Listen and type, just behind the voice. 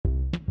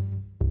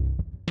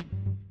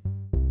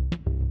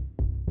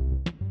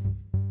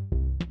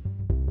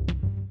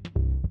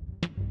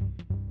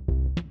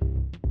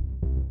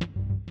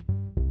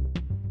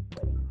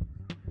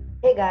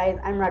Hey guys,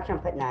 I'm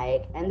Rakshan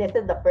Patnaik, and this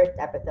is the first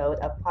episode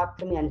of Talk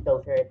to Me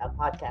Unfiltered, a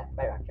podcast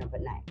by Rakshan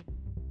Patnaik.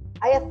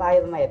 I have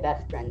five of my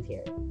best friends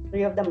here,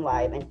 three of them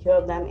live and two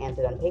of them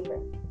answered on paper.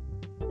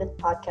 This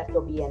podcast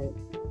will be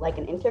like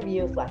an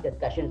interview slash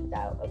discussion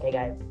style, okay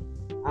guys?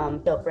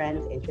 So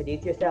friends,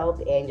 introduce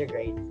yourselves and your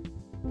grades.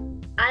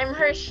 I'm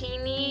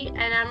Harshini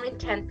and I'm in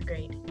 10th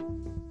grade.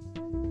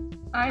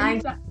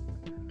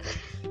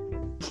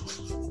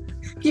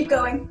 Keep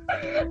going.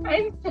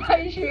 I'm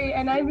Saishri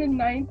and I'm in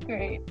 9th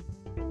grade.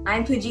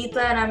 I'm Pujita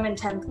and I'm in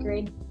 10th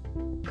grade.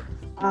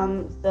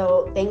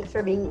 So thanks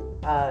for being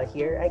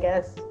here, I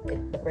guess.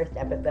 It's the first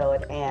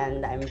episode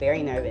and I'm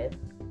very nervous.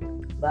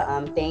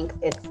 But thanks.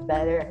 It's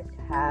better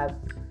to have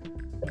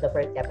the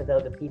first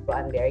episode with people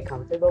I'm very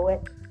comfortable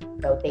with.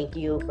 So thank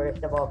you,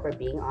 first of all, for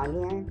being on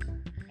here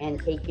and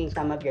taking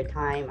some of your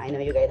time. I know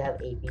you guys have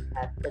AP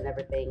tests and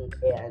everything,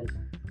 and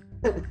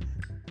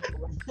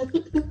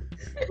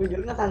we're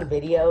doing this on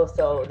video,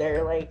 so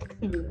they're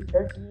like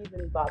turkeys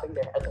and bobbing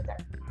their heads.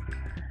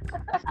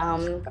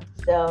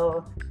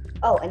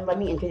 And let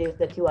me introduce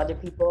the two other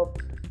people.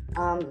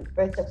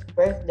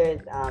 First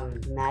there's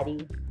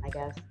Maddie, I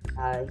guess.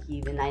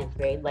 He's in 9th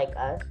grade like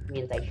us,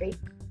 me and Saishri.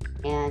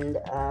 And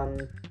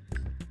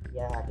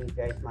yeah, he's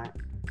very smart.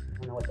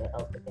 I don't know what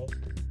else to say.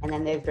 And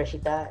then there's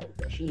Rashita.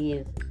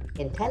 She's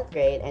in 10th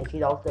grade and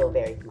she's also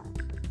very smart.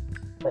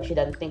 But she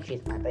doesn't think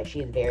she's smart, but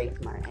she's very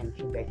smart and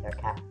she's very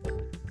sarcastic.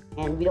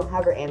 And we don't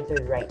have her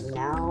answers right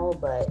now,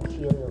 but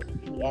she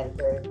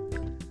answered.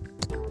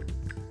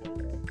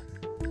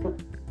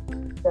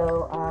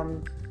 So,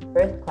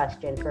 first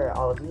question for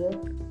all of you.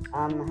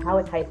 How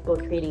is high school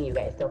treating you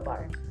guys so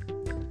far?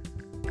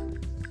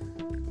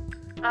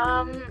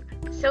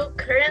 So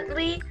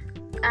currently,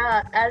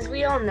 as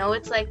we all know,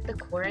 it's like the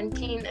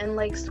quarantine and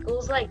like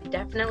schools like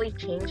definitely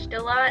changed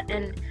a lot,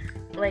 and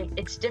like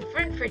it's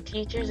different for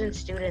teachers and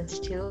students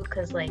too,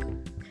 because like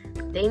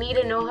they need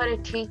to know how to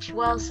teach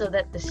well so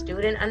that the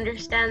student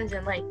understands.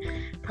 And like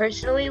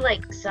personally,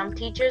 like some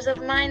teachers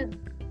of mine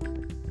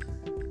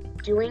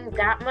doing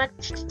that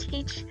much to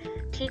teach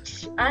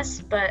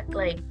us, but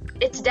like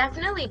it's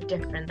definitely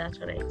different. That's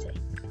what I'd say.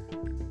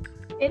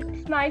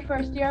 It's my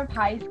first year of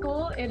high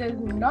school. It is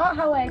not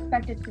how I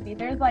expected it to be.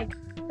 There's like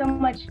so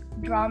much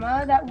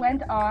drama that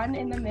went on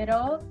in the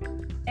middle,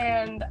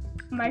 and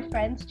my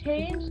friends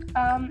changed.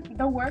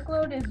 The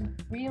workload is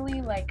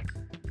really like,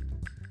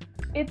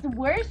 it's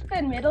worse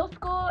than middle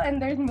school, and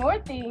there's more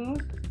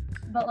things,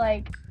 but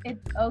like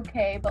it's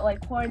okay. But like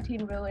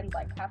quarantine ruined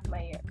like half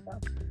my year.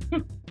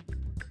 So.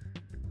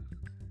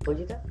 What'd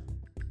you say?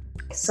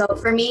 So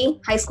for me,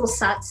 high school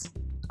sucks.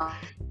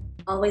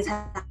 Always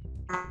have.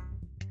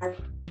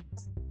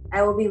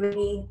 I will be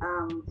ready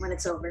when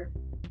it's over.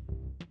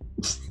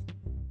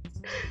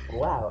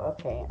 Wow,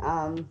 okay.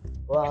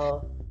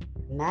 Well,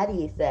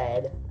 Maddie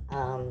said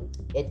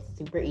it's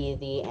super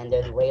easy and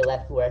there's way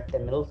less work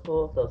than middle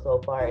school,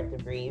 so far it's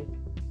a breeze.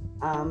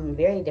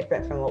 Very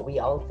different from what we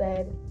all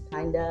said,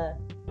 kinda.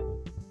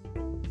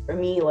 For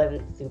me, it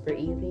wasn't super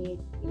easy.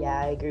 Yeah,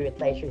 I agree with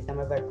Saishri. Some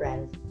of our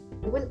friends,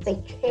 we wouldn't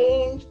say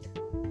changed,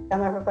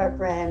 some of our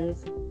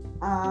friends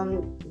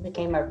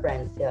became our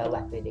friends to a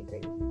lesser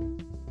degree.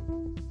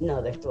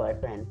 No, they're still our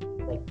friends,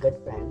 like good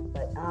friends,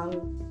 but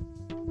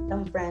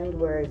some friends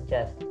were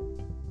just,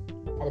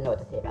 I don't know what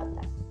to say about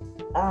that.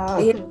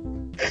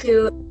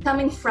 To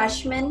becoming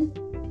freshmen,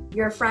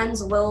 your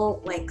friends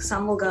will, like,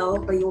 some will go,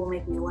 but you will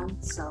make new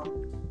ones, so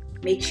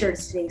make sure to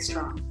stay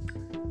strong.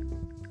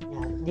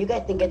 Yeah. Do you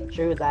guys think it's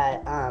true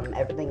that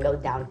everything goes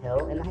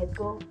downhill in high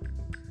school?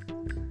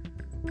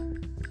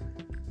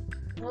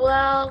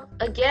 Well,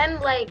 again,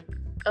 like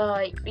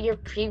your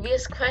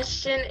previous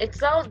question,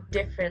 it's all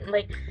different.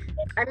 Like,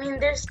 I mean,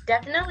 there's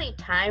definitely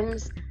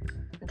times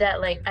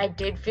that like I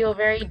did feel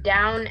very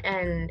down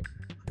and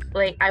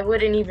like I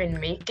wouldn't even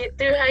make it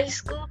through high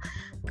school.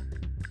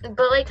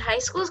 But like high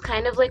school is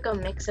kind of like a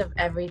mix of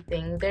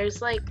everything.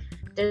 There's like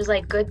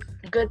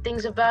good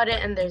things about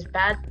it and there's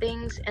bad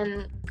things,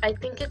 and I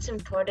think it's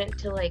important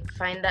to like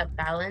find that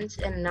balance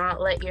and not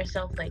let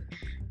yourself like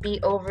be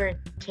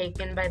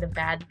overtaken by the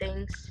bad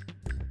things.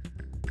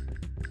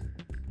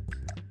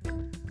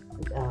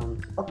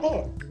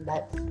 Okay,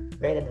 that's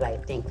great advice.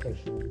 Thanks,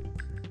 Hershey.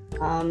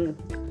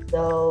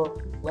 So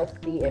let's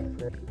see if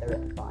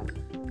Rashida responds.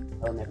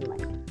 Oh, never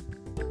mind.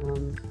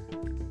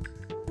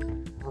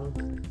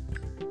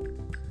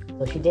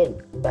 So she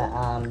did, but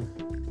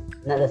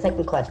now the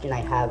second question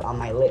I have on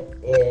my list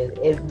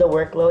is the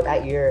workload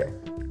at your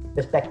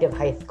respective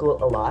high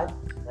school a lot?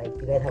 Like,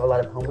 you guys have a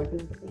lot of homework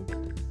and everything?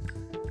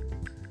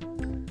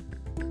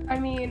 I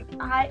mean,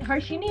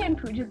 Harshini and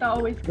Pujita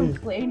always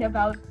complain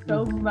about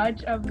so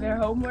much of their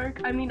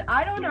homework. I mean,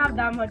 I don't have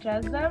that much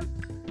as them,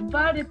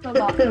 but it's a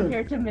lot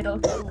compared to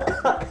middle school.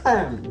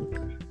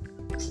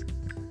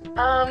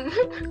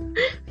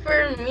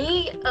 For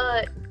me,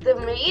 the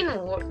main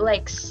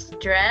like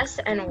stress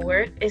and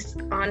work is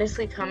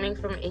honestly coming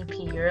from AP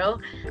Euro.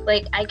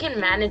 Like I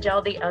can manage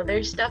all the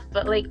other stuff,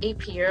 but like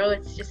AP Euro,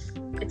 it's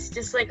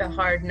just like a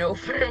hard no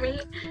for me.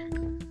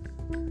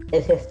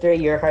 Is history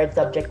your hard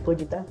subject,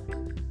 Pujita?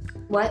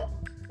 What?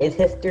 Is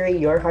history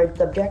your hard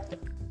subject?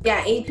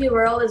 Yeah, AP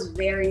World is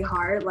very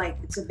hard. Like,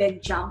 it's a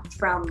big jump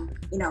from,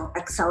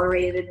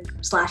 accelerated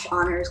 /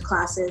 honors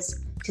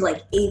classes to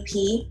like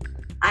AP.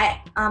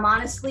 I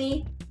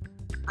honestly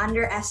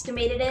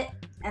underestimated it.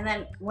 And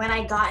then when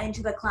I got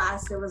into the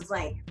class, it was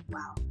like,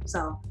 wow.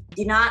 So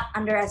do not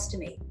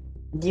underestimate.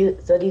 Do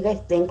you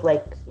guys think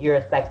like your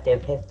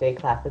respective history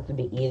classes would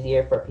be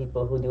easier for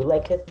people who do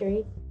like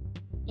history?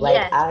 Like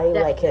Yes, I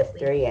like definitely.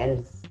 history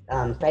and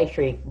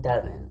Saishri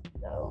doesn't.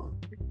 So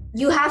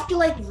You have to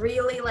like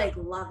really like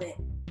love it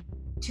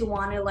to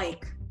want to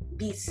like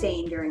be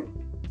sane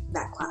during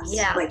that class.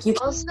 Yeah. Like you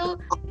Also,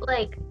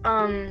 like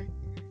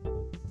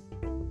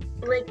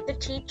the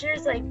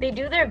teachers, like they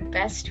do their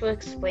best to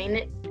explain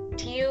it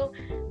to you,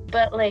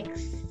 but like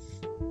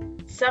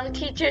some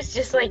teachers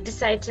just like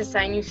decide to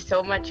assign you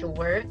so much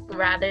work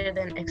rather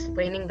than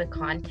explaining the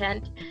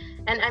content.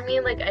 And I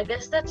mean, like, I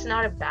guess that's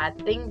not a bad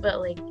thing, but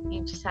like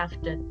you just have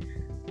to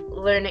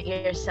learn it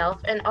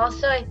yourself. And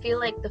also I feel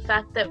like the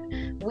fact that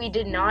we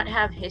did not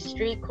have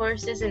history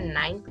courses in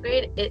 9th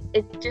grade,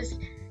 it just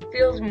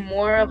feels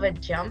more of a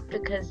jump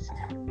because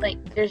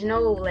like there's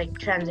no like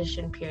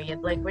transition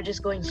period, like we're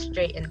just going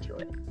straight into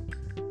it.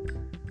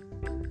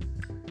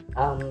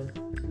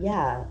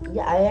 yeah,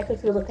 I actually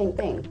feel the same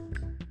thing.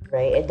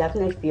 Right? It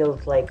definitely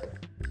feels like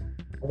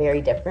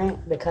very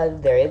different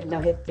because there is no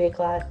history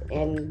class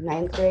in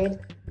 9th grade.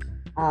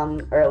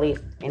 Or at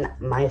least in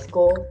my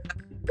school,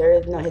 there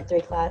is no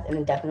history class, and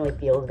it definitely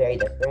feels very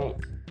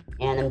different.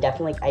 And I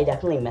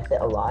definitely miss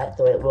it a lot.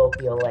 So it will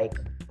feel like,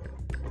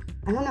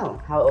 I don't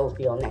know how it will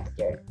feel next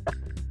year.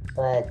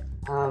 But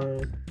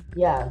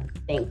yeah,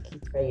 thanks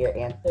for your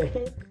answer.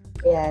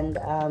 And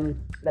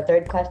the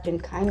third question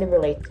kind of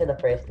relates to the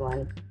first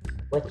one,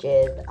 which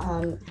is,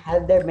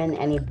 has there been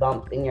any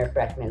bumps in your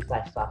freshman /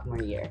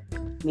 sophomore year?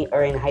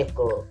 Or in high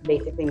school,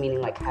 basically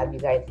meaning like, have you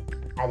guys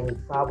had any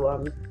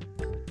problems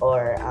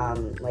or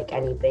like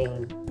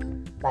anything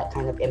that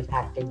kind of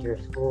impacted your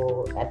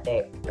school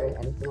ethics or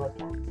anything like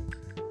that?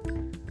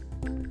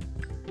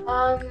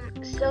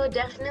 So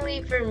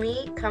definitely for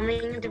me,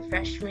 coming into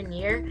freshman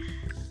year,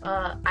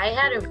 I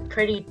had a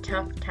pretty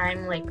tough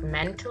time, like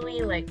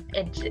mentally. Like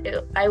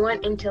I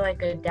went into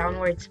like a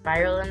downward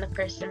spiral in the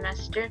first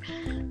semester,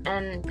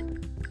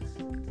 and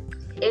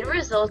it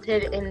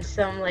resulted in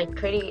some like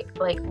pretty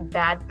like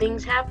bad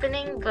things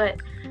happening. But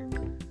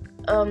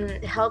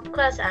health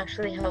class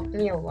actually helped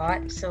me a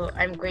lot, so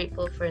I'm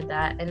grateful for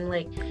that. And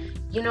like,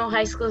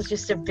 high school is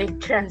just a big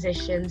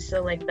transition,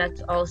 so like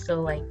that's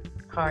also like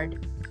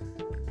hard.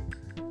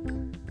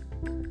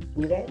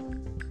 You guys?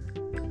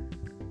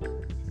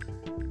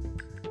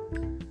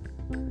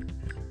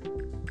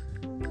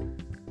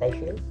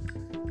 Saishri?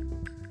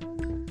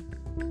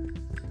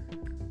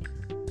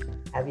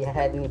 Have you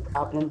had any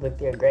problems with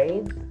your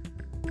grades?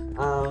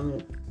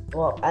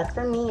 Well, as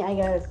for me, I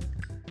guess,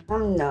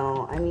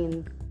 no. I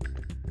mean,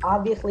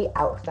 obviously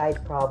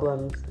outside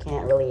problems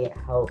can't really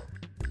help,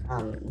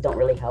 don't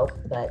really help,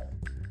 but,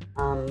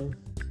 no,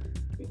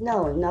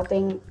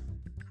 nothing.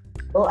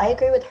 Well, I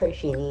agree with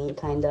Harshini,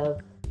 kind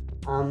of.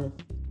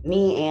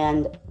 Me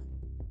and,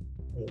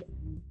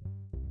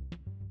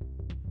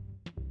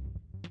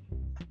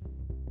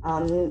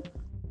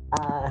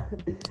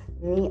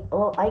 wait.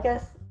 Well, I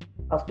guess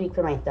I'll speak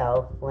for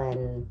myself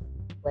when,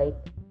 like,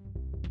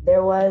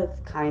 there was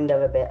kind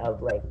of a bit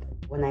of, like,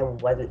 when I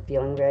wasn't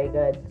feeling very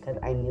good because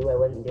I knew I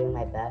wasn't doing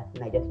my best,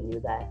 and I just knew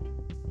that,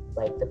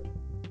 like, I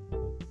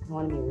don't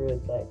want to be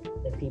rude, but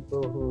the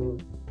people who,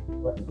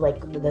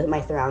 like,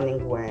 my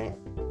surroundings weren't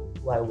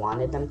who I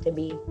wanted them to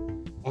be,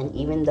 and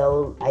even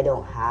though I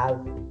don't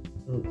have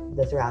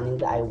the surroundings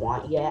that I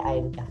want yet,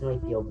 I definitely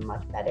feel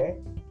much better.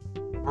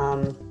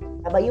 How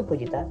about you,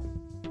 Pujita?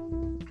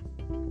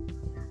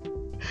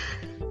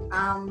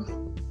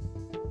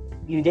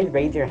 You did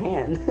raise your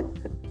hand.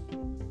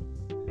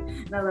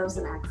 No, that was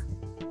an accident.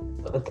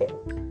 Okay.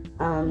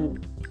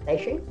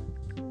 Saishri?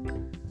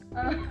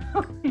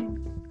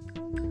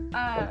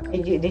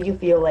 Did you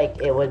feel like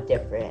it was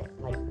different,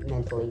 like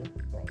mentally?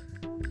 Like,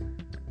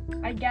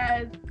 I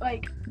guess,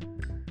 like,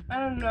 I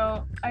don't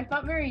know. I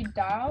felt very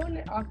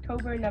down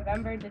October,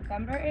 November,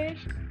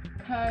 December-ish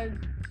because,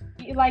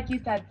 like you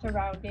said,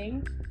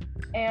 surroundings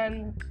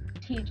and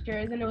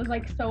teachers, and it was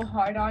like so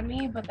hard on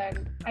me. But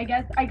then I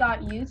guess I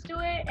got used to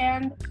it,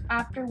 and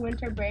after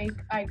winter break,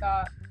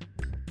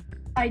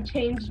 I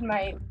changed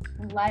my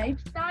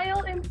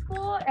lifestyle in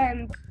school,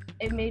 and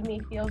it made me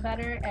feel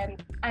better,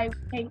 and I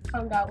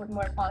hung out with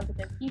more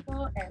positive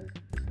people, and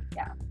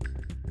yeah.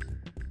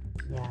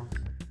 Yeah.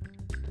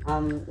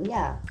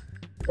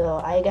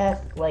 So I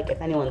guess, like, if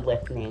anyone's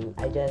listening,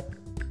 I just,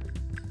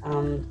 I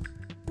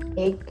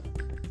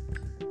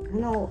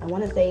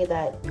want to say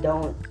that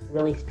don't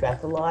really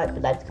stress a lot,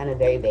 but that's kind of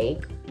very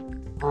vague.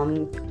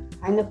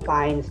 Kind of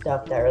find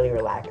stuff that really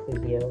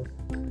relaxes you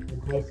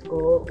in high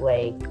school,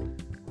 like,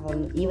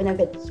 even if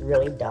it's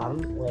really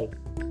dumb, like,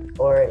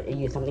 or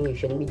something you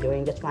shouldn't be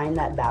doing, just find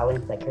that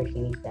balance, like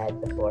Harshini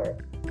said before,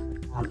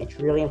 it's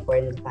really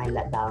important to find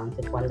that balance.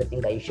 It's one of the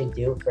things that you should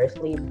do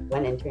firstly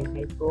when entering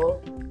high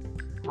school.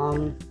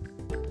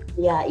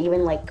 Yeah,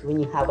 even like when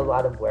you have a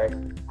lot of work,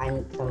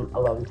 find some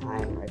alone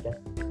time or just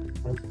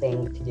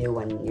something to do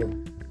when you're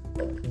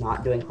like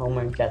not doing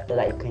homework, just so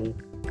that you can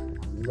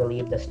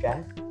relieve the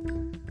stress.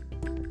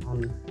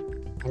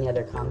 Any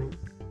other comments?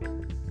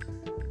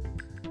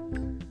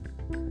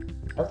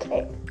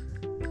 Okay.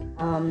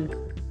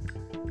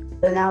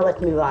 So now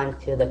let's move on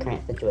to the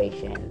current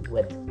situation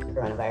with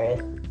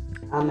coronavirus.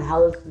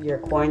 How's your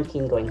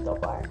quarantine going so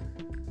far?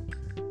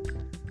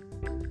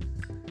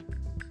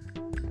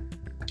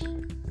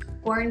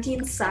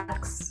 Quarantine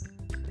sucks.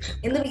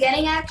 In the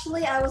beginning,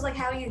 actually, I was like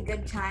having a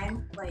good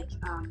time. Like,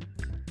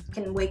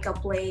 can wake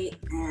up late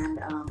and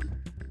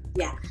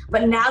yeah.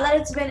 But now that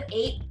it's been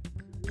 8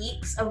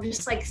 weeks of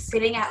just like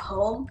sitting at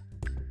home,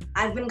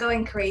 I've been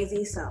going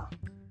crazy. So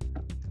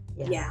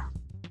yeah.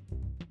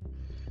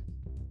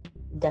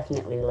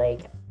 Definitely,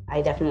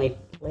 I definitely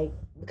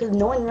because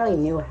no one really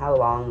knew how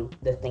long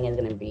this thing is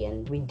gonna be,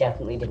 and we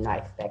definitely did not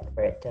expect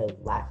for it to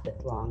last this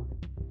long,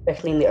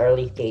 especially in the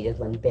early stages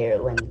when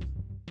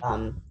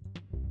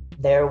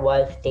there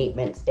was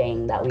statements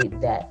saying that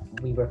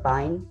we were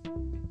fine.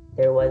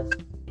 There was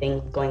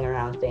things going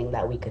around saying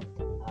that we could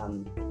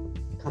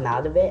come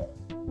out of it,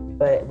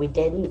 but we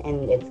didn't,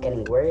 and it's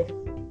getting worse.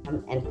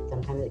 And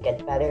sometimes it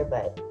gets better,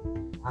 but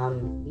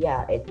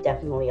yeah, it's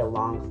definitely a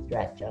long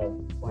stretch of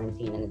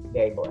quarantine, and it's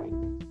very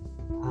boring.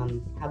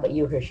 How about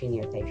you,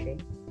 Harshini or Taishri?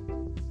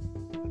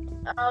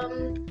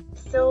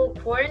 So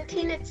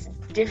quarantine, it's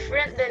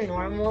different than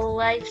normal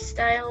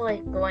lifestyle,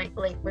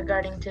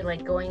 regarding to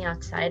going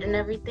outside and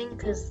everything,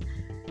 because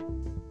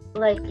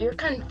you're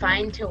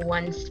confined to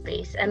one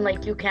space and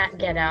you can't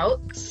get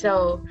out.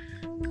 So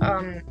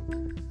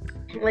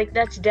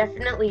that's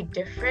definitely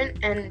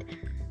different, and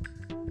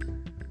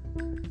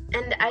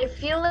I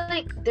feel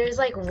like there's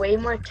way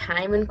more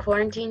time in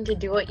quarantine to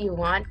do what you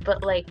want,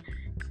 but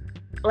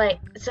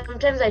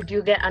sometimes I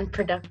do get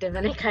unproductive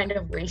and I kind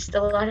of waste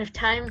a lot of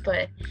time,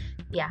 but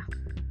yeah.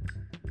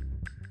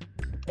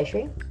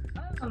 Taishri?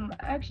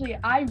 Actually,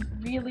 I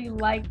really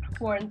liked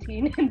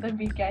quarantine in the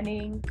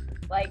beginning.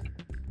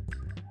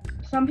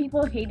 Some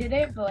people hated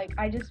it, but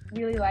I just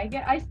really like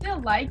it. I still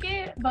like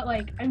it, but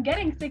I'm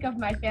getting sick of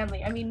my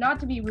family. I mean, not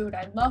to be rude,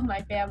 I love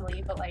my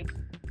family, but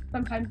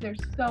sometimes they're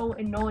so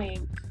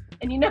annoying.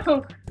 And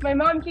my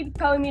mom keeps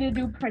telling me to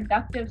do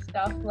productive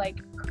stuff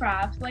like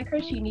crafts like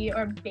Harshini,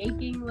 or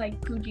baking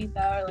like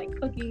Pujita, or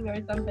cooking or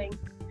something.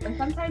 And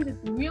sometimes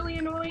it's really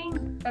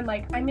annoying, and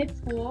I miss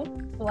school,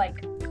 but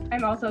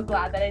I'm also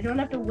glad that I don't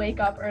have to wake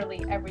up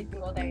early every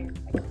single day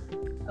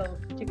and go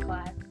to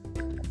class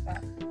like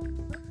that.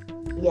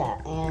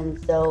 Yeah,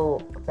 and so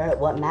for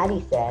what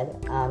Maddie said,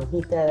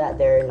 he said that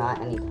there are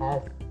not any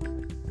tests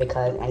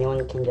because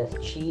anyone can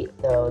just cheat,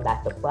 so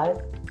that's a plus.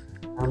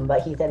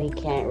 But he said he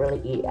can't really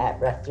eat at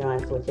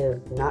restaurants, which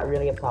is not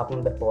really a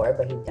problem before,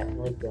 but he's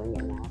definitely feeling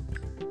it now.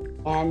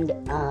 And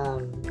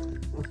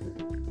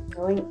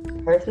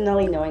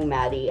personally knowing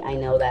Maddie, I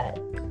know that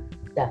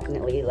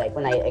definitely,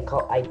 when I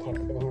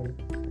texted him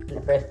when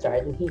it first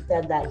started, and he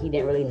said that he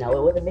didn't really know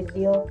it was a big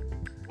deal,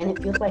 and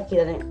it feels like he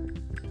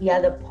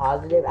has a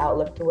positive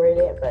outlook toward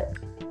it. But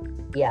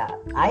yeah,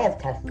 I have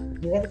tests.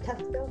 Do you guys have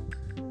tests though?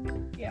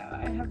 Yeah,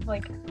 I have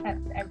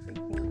tests every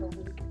single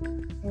week.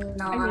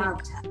 No, I don't have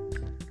tests.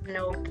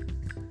 Nope.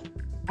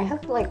 I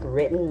have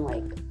written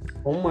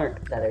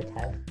homework that are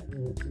tests.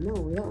 No,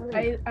 we don't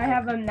really. I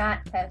have a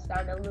math test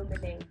on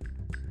Illuminate.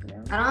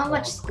 I don't have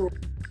much school,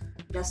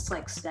 just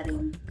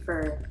studying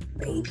for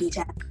the AP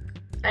test.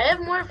 I have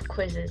more of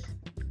quizzes.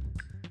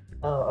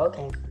 Oh,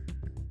 okay.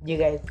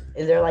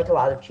 Is there a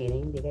lot of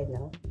cheating? Do you guys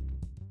know?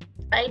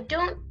 I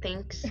don't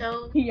think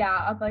so.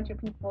 Yeah, a bunch of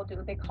people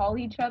do. They call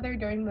each other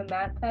during the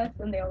math test,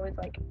 and they always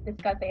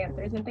discuss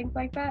answers and things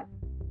like that.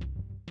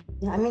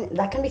 Yeah, I mean,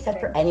 that can be said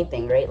for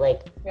anything, right?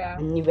 Yeah.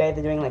 When you guys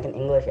are doing an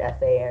English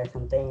essay or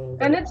something.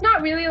 And it's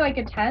not really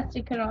a test.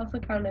 It could also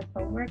count as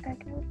homework, I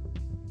guess.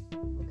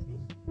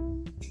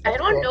 I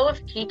don't know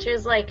if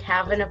teachers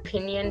have an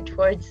opinion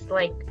towards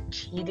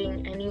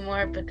cheating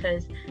anymore,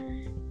 because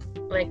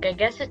I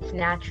guess it's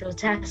natural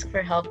to ask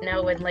for help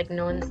now when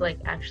no one's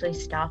actually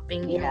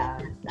stopping you. Yeah,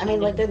 I mean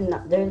there's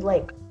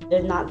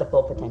not the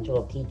full potential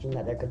of teaching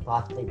that there could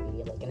possibly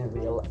be in a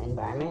real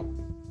environment.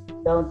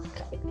 So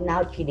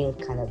now cheating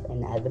is kind of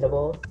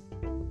inevitable.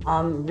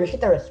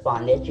 Rishita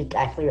responded. She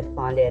actually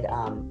responded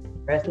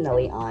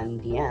personally on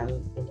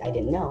DM, which I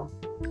didn't know.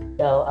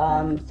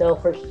 So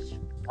for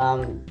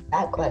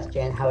that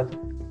question, how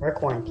for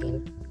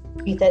quarantine,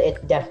 she said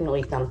it's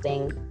definitely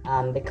something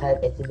because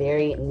it's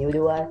very new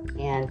to us,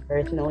 and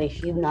personally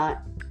she's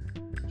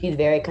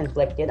very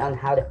conflicted on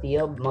how to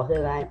feel most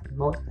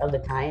of the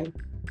time.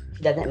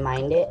 She doesn't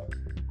mind it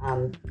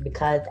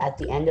because at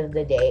the end of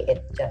the day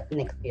it's just an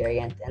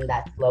experience, and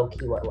that's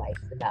low-key what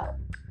life's about.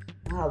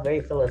 Wow,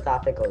 very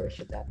philosophical,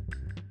 Rishita.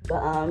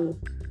 But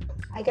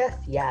I guess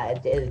yeah,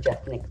 it is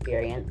just an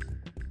experience.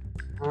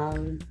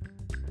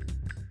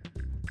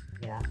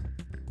 Yeah.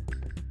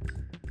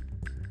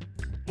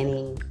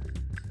 Any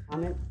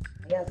comment,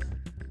 I guess.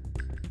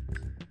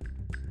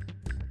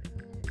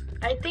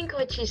 I think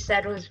what you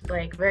said was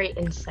like very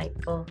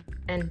insightful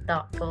and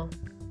thoughtful.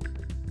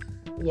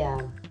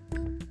 Yeah.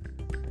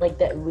 Like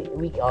that,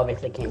 we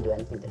obviously can't do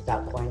anything to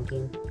stop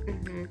quarantine,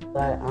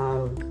 but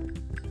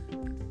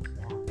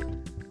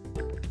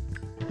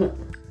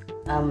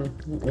yeah.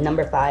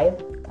 Number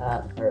 5,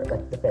 or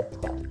like the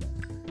 5th question.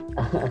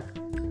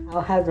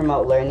 How has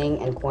remote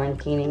learning and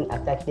quarantining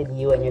affected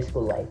you and your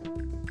school life?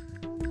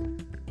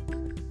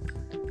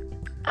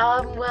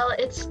 Well,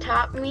 it's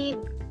taught me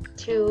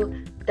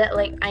that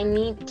like I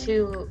need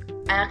to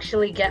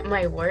actually get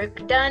my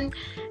work done,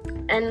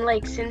 and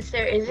like since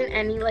there isn't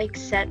any like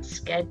set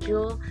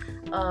schedule,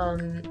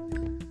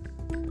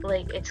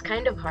 like it's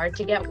kind of hard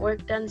to get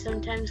work done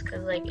sometimes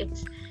because like it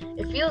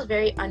feels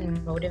very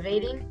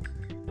unmotivating,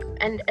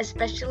 and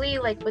especially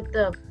like with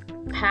the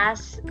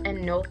pass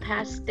and no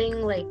pass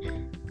thing, like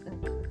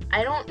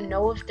I don't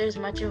know if there's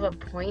much of a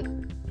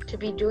point to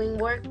be doing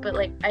work, but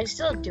like I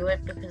still do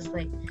it because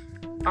like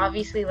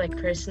obviously like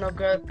personal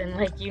growth and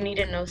like you need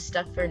to know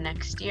stuff for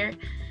next year.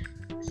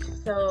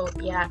 So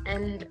yeah.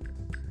 And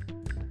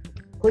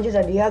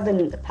Pooja, do you have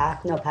the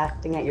pass no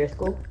pass thing at your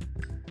school?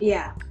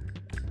 Yeah.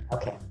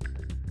 Okay.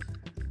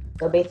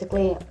 So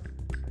basically,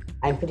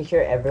 I'm pretty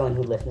sure everyone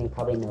who's listening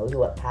probably knows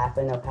what pass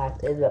or no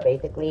pass is, but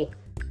basically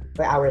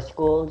for our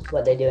schools,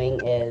 what they're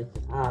doing is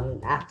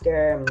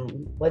after,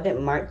 was it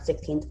March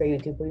 16th for you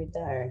too, Pooja,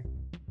 or?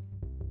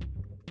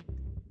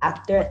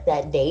 After a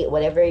set date,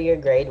 whatever your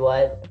grade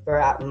was,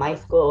 for my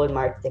school it was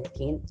March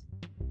 16th.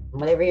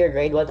 Whatever your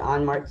grade was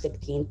on March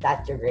 16th,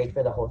 that's your grade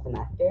for the whole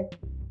semester.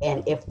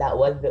 And if that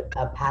was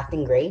a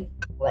passing grade,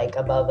 like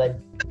above a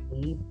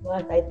D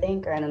plus, I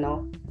think, or I don't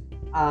know,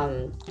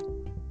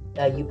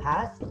 you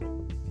passed.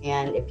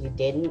 And if you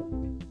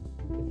didn't,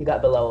 if you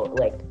got below,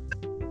 like,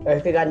 or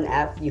if you got an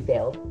F, you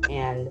failed.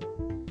 And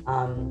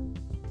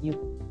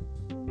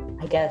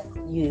I guess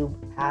you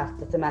passed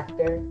the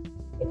semester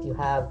if you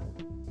have,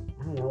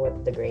 I don't know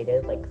what the grade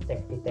is, like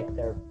 66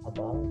 or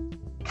above.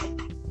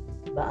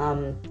 But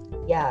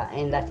yeah,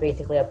 and that's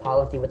basically a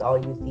policy with all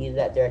UCs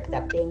that they're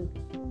accepting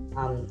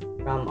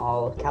from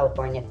all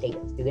California state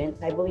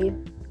students, I believe.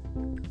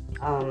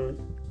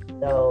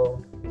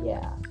 So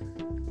yeah.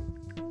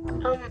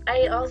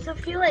 I also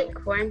feel like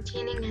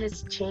quarantining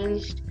has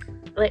changed.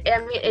 Like I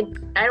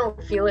mean, I don't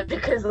feel it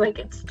because like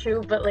it's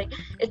true, but like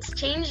it's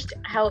changed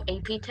how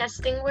AP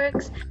testing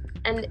works,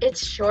 and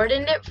it's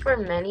shortened it for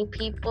many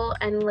people.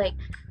 And like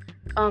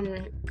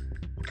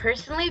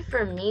personally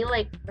for me,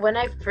 like when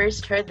I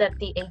first heard that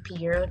the AP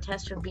Euro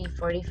test would be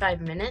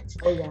 45 minutes,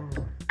 Oh yeah.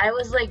 I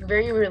was like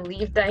very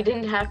relieved that I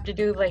didn't have to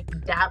do like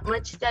that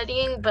much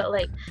studying. But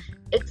like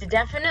it's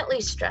definitely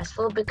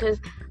stressful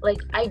because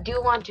like I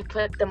do want to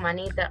put the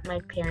money that my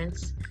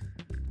parents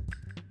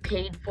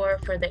paid for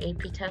the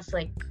AP test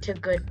like to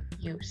good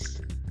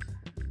use.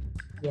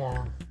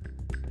 Yeah.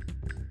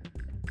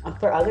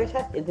 For other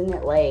tests, isn't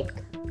it like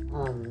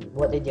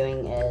what they're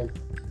doing is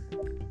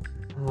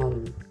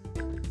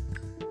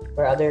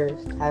for other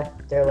tests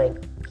they're like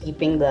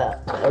keeping the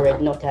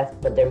original test,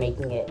 but they're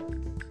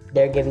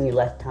giving you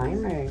less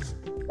time, or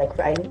like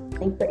I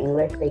think for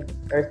English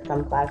or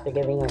some class they're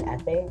giving you an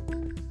essay.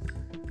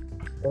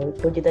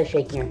 Pooja,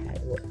 shaking your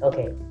head.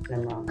 Okay,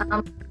 I'm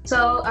wrong.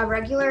 So a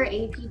regular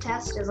AP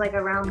test is like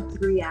around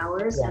 3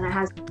 hours, and it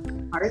has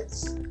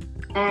parts.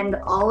 And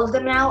all of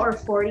them now are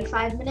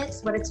 45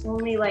 minutes, but it's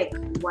only like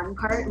one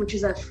part, which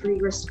is a free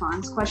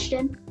response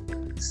question.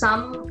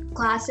 Some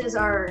classes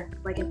are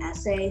like an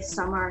essay,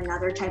 some are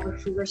another type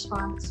of free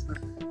response.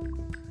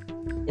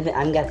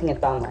 I'm guessing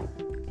it's online.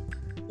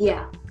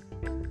 Yeah.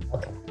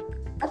 Okay,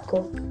 that's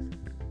cool.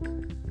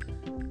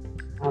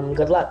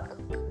 Good luck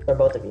for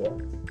both of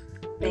you.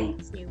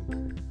 Thanks.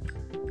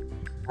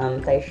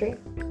 Saishri?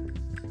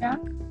 Yeah?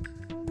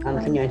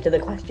 Can you answer the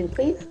question,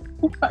 please?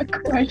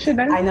 What question?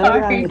 I know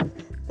sorry. you're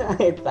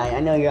on, it's fine. I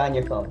know you're on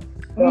your phone.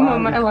 So, No,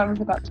 my alarm's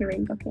about to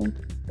ring. Okay.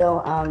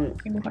 So,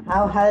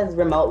 how has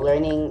remote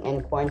learning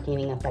and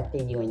quarantining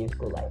affected you in your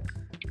school life?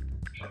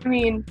 I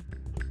mean,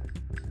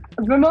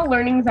 remote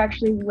learning is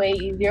actually way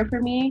easier for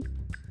me,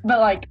 but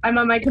like I'm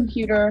on my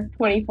computer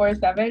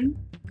 24/7.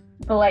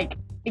 But like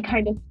it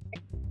kind of,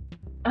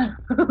 I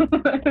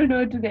don't know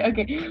what to say.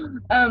 Okay,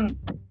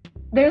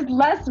 there's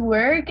less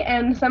work,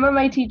 and some of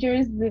my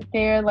teachers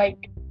they're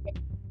like,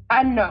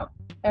 I don't know.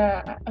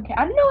 Okay,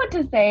 I don't know what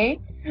to say.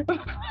 But,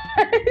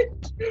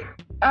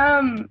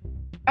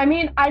 I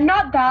mean, I'm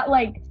not that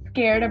like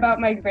scared about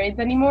my grades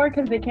anymore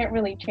because they can't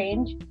really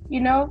change,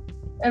 you know?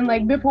 And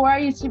like before I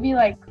used to be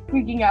like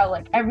freaking out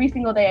like every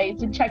single day. I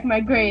used to check my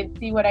grades,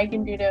 see what I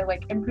can do to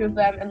like improve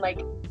them and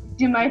like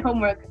do my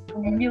homework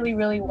really,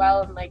 really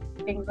well and like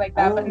things like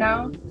that. But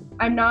now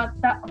I'm not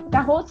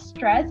that whole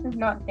stress is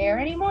not there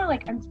anymore.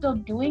 Like I'm still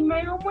doing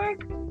my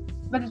homework,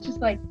 but it's just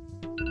like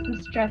the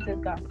stress is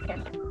gone.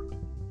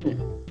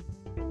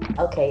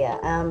 Okay, yeah.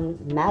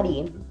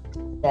 Maddie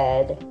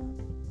said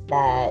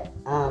that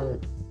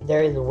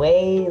there's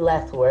way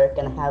less work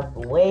and I have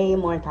way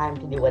more time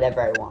to do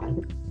whatever I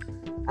want.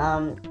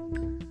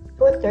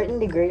 To a certain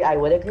degree, I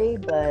would agree,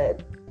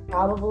 but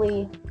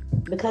probably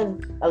because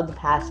of the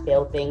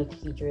pass-fail thing,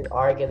 teachers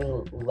are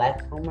giving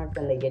less homework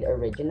than they did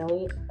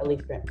originally, at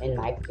least in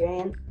my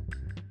experience.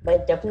 But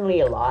it's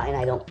definitely a lot, and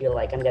I don't feel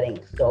like I'm getting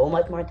so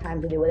much more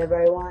time to do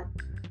whatever I want.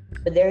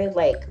 But there is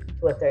like,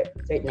 to a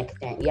certain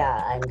extent,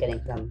 yeah, I'm getting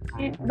some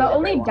time. The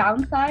only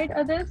downside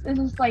of this is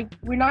just like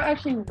we're not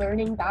actually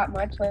learning that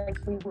much like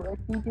we will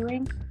be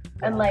doing,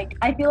 and like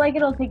I feel like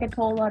it'll take a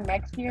toll on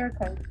next year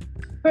because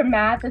for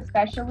math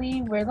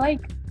especially, we're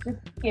like just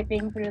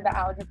skipping through the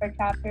algebra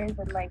chapters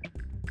and like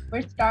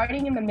we're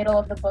starting in the middle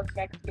of the book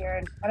next year,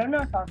 and I don't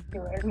know if I'll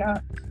do it or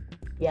not.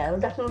 Yeah, it'll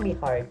definitely be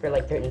hard for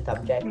like certain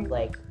subjects,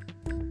 like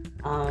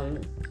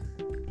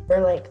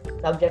for like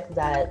subjects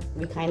that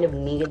we kind of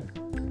need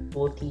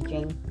school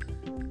teaching,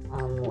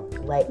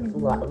 like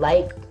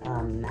math,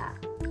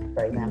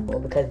 for example,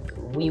 because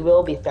we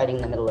will be starting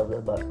in the middle of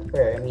the book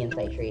for me and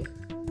Saishri.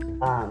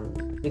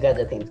 We go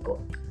to the same school,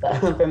 but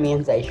for me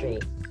and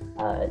Saishri,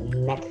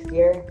 next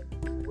year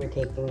we're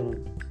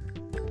taking.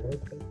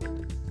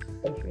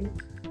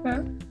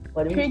 Huh?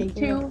 What are we Trig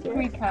taking 2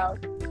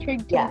 pre-calc.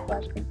 Trig 2 /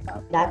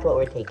 pre-calc. That's what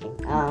we're taking.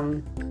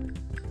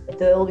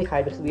 So it will be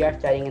hard because we are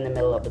starting in the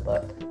middle of the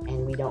book,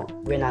 and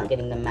we're not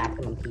getting the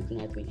maximum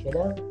teaching as we should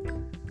have.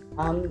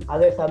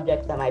 Other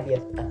subjects that might be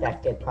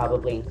affected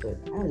probably include,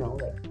 I don't know,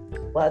 like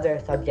what other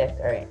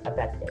subjects are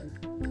affected.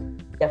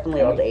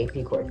 Definitely all the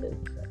AP courses.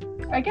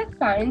 I guess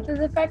science is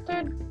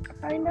affected,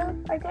 kind of,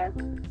 I guess.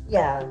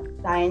 Yeah,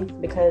 science,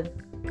 because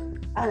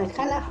I don't know, it's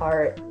kind of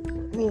hard.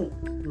 I mean,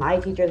 my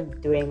teacher's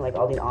doing like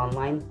all these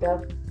online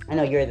stuff. I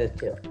know yours is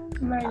too.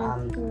 Mine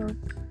is too.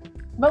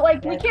 But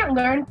like we can't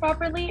learn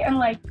properly, and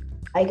like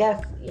I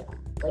guess yeah,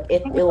 like we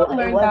don't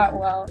learn that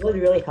well. It was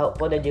really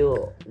helpful to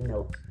do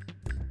notes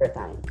for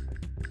science.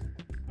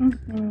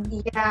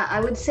 Yeah, I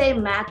would say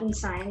math and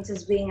science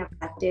is being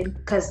affected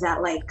because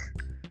that like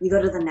you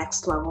go to the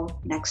next level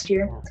next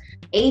year.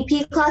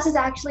 AP classes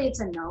actually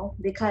it's a no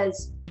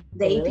because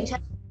the AP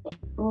test is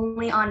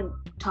only on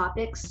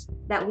topics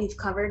that we've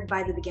covered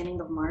by the beginning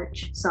of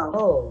March.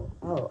 So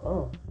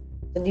So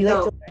do you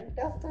guys still learn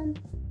stuff then?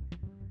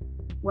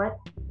 What?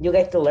 You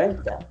guys still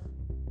learn stuff?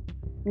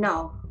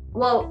 No.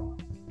 Well,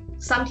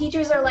 some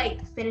teachers are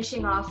like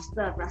finishing off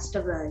the rest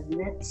of the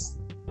units.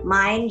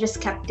 Mine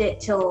just kept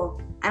it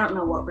till I don't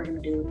know what we're gonna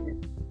do with it.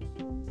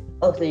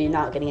 Oh, so you're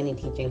not getting any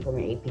teaching from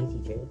your AP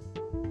teachers?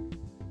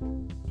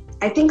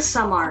 I think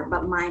some are,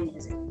 but mine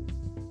isn't.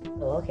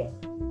 Oh, okay.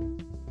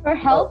 For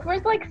health, we're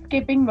like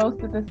skipping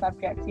most of the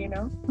subjects, you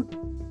know?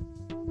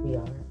 We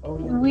are. Oh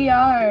yeah. We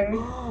are.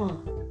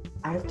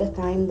 I have to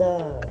sign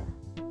the.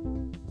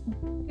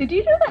 Did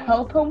you do the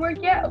health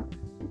homework yet?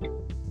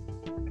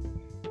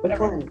 Which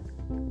one?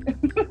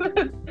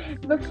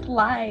 The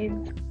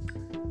slides.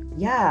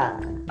 Yeah.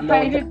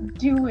 I didn't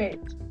do it.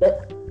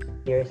 But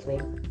seriously.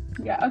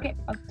 Yeah. Okay,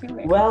 I'll do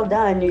it. Well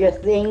done. You're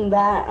just saying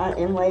that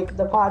in like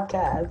the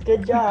podcast.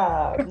 Good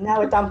job.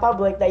 Now it's on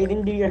public that you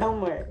didn't do your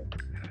homework.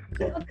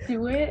 I'll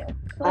do it.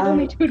 It's like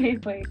only 2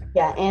 days late.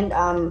 Yeah, and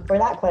for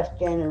that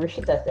question,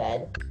 Rishita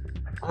said,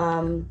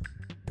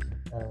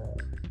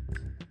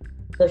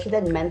 so she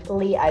said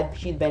mentally,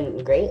 she's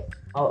been great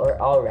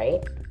or all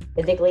right.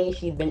 Physically,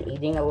 she's been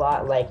eating a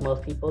lot like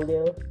most people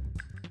do.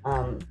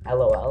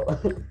 LOL.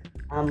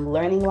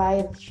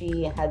 Learning-wise,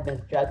 she has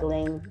been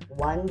struggling.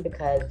 One,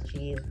 because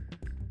she's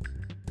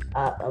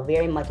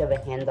very much of a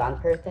hands-on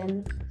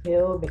person.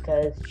 Two,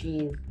 because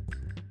she's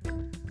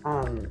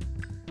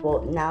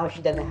well, now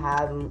she doesn't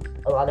have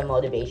a lot of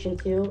motivation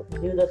to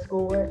do the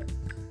schoolwork,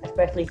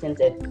 especially since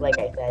it's, like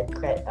I said,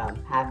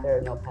 pass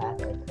or no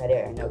pass, or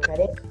credit or no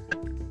credit.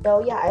 So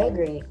yeah, I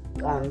agree.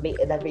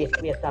 That's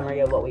basically a summary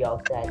of what we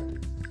all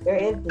said. There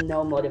is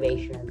no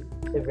motivation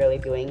to really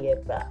doing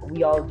it, but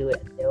we all do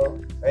it still.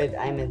 Or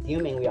I'm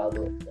assuming we all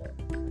do it still.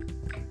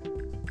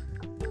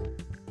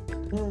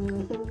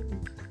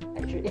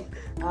 Actually,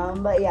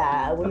 but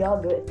yeah, we all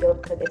do it still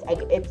because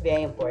it's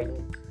very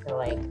important to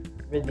like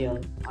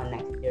resume on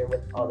next year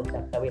with all the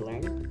stuff that we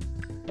learned,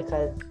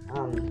 because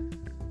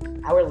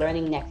our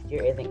learning next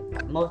year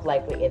most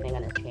likely isn't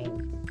going to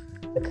change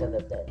because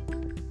of this.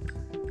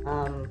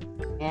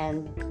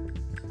 And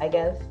I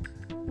guess,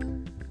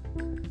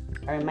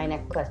 or my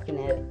next question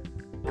is,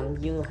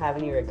 do you have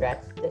any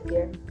regrets this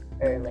year,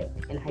 or like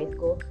in high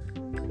school?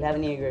 Do you have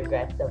any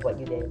regrets of what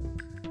you did?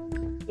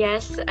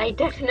 Yes, I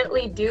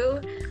definitely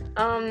do.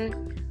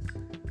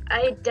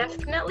 I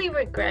definitely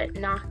regret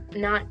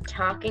not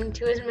talking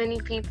to as many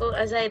people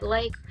as I'd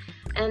like,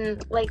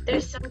 and like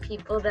there's some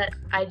people that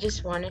I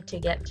just wanted to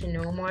get to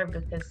know more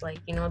because like,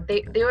 you know,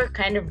 they were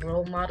kind of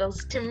role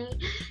models to me.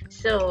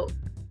 So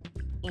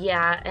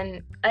yeah,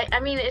 and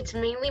I mean it's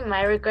mainly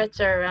my regrets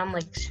are around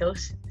like so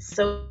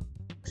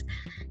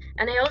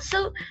and I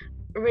also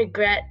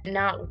regret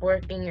not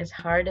working as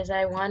hard as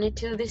I wanted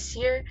to this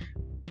year,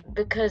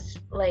 because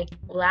like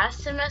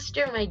last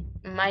semester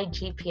my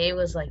GPA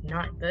was like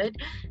not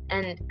good,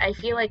 and I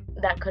feel like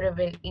that could have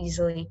been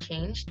easily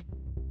changed.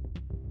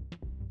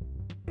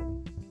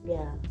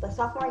 Yeah, the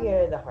sophomore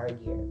year is a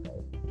hard year,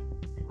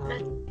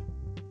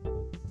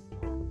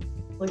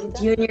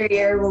 junior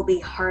year will be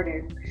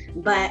harder.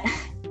 But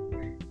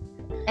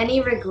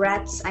any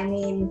regrets? I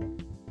mean,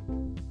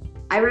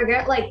 I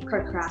regret like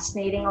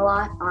procrastinating a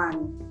lot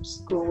on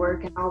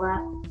schoolwork and all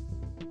that.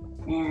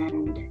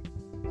 And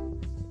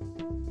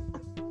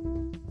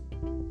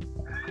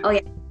oh yeah,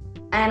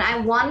 and I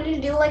wanted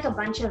to do like a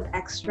bunch of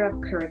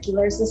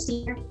extracurriculars this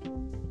year,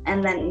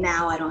 and then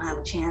now I don't have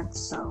a chance.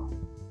 So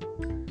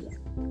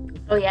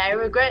Oh yeah, I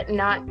regret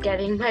not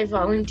getting my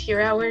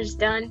volunteer hours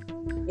done.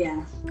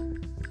 yeah.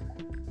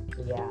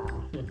 Yeah,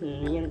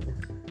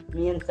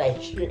 me and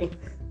Saishri,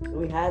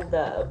 we had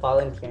the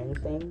volunteering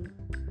thing,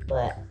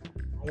 but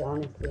I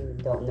honestly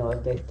don't know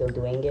if they're still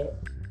doing it.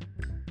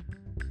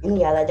 And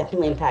yeah, that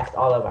definitely impacts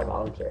all of our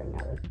volunteering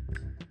hours.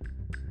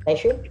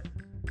 Saishri?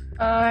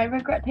 I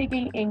regret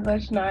taking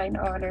English 9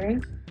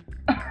 honors.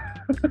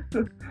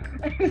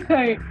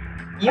 Sorry.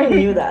 You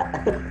knew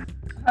that.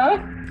 Huh?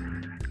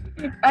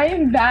 I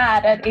am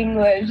bad at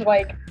English.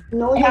 Like,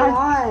 No, you're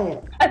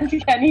not. ask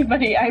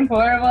anybody. I'm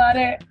horrible at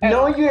it. and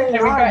No, you're I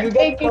not. regret You get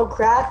taking-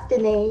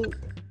 procrastinate.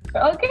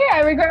 Okay,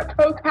 I regret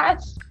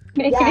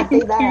procrastinating Yeah, say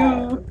too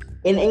that.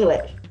 In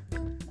English.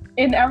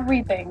 in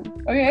everything.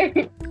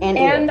 Okay. And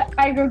And English.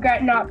 I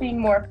regret not being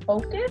more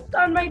focused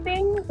on my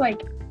things.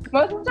 Like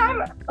most of the time,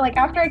 like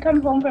after I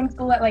come home from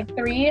school at like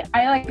 3,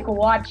 I like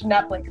watch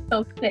Netflix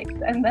till 6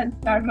 and then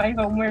start my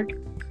homework.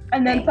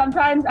 And then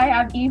sometimes I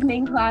have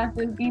evening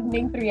classes,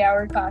 evening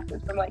 3-hour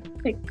classes from like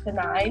 6 to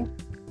 9.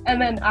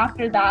 And then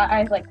after that,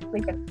 I like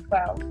sleep at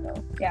 12. So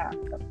yeah.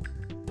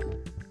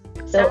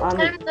 So,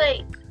 Sometimes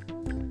like,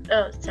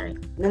 oh sorry.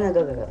 No,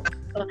 go.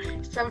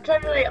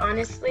 Sometimes like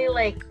honestly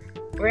like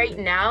right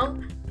now,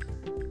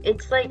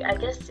 it's like I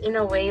guess in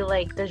a way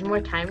like there's more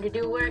time to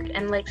do work,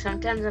 and like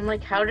sometimes I'm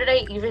like, how did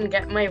I even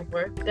get my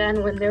work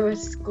done when there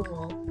was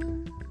school?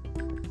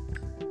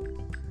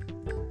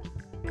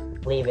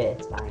 Leave it,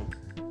 it's fine.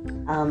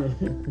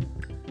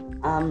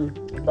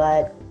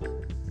 But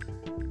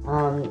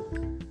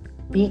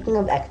speaking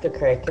of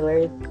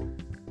extracurriculars,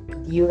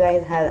 do you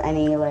guys have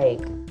any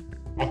like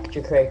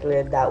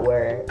extracurriculars that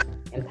were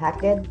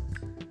impacted?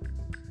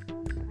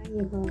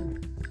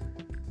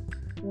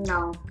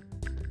 No.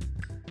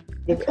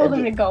 I told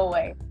them to go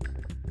away.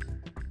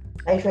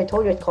 I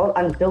told you it's called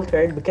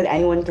Unfiltered because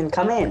anyone can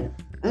come in.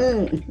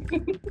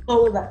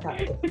 Oh, that's not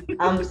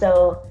good.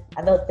 So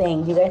as I was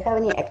saying, do you guys have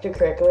any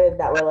extracurriculars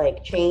that were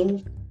like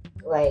changed?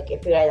 Like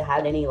if you guys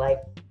had any like,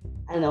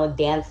 I don't know,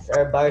 dance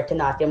or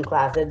Bharatanatyam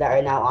classes that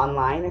are now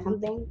online or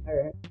something?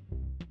 Or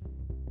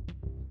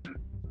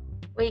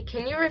Wait,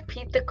 can you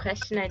repeat the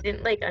question? I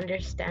didn't like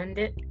understand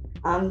it.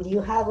 do you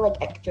have like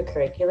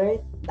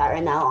extracurriculars that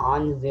are now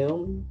on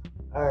Zoom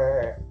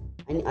or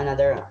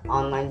another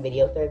online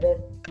video service?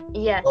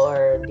 Yes.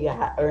 Or do you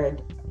have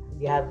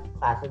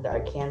classes that are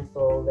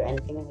canceled or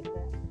anything like that?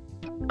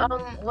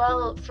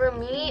 Well, for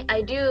me,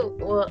 I do.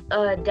 Well,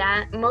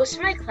 most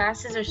of my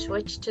classes are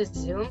switched to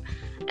Zoom,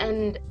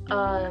 and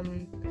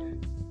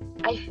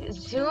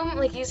Zoom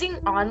like using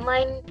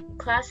online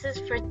classes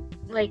for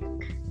like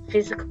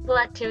physical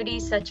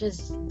activities such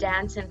as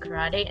dance and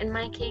karate. In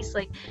my case,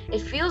 like it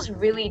feels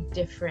really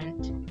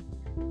different.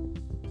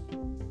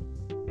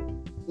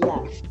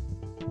 Yeah,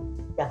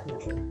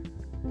 definitely.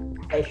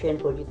 I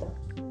shouldn't put you down.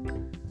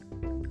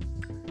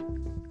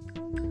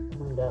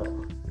 No.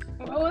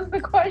 What was the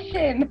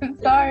question? I'm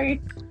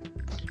sorry.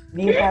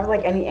 Do you have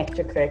like any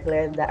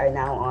extracurriculars that are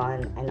now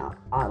on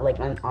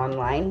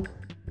online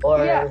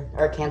or Yeah.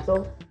 are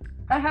canceled?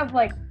 I have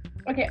like,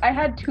 okay, I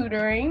had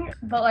tutoring,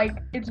 but like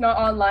it's not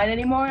online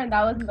anymore, and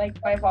that was like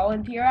my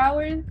volunteer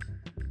hours.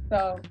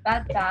 So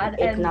that's sad.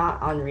 It's and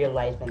not on real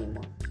life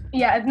anymore.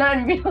 yeah, it's not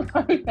in real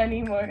life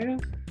anymore.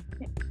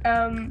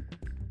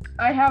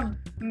 I have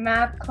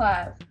math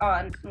class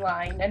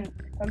online, and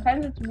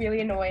sometimes it's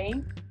really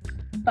annoying,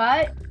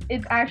 but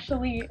it's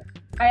actually,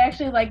 I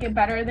actually like it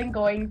better than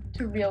going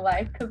to real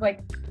life because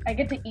like I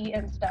get to eat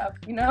and stuff,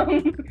 you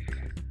know.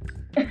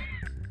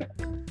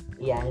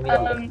 Yeah, and we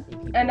don't get to see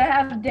people. And I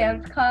have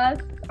dance class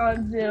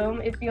on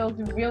Zoom. It feels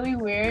really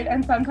weird,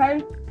 and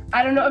sometimes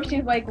I don't know if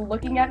she's like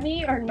looking at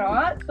me or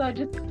not, so it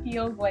just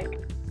feels like,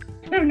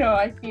 I don't know,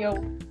 I feel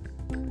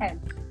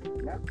tense.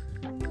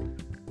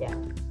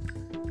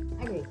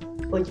 I agree.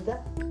 Pujita?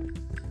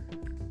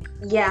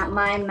 Yeah,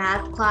 my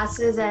math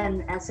classes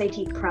and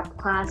SAT prep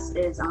class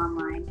is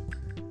online.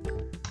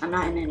 I'm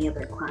not in any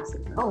other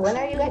classes. Oh, when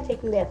are you guys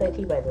taking the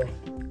SAT, by the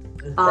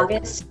way?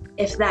 August,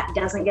 if that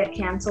doesn't get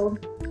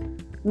canceled.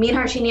 Me and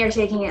Harshini are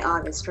taking it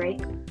August, right?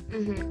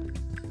 Mm-hmm.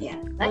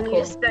 Yeah. I need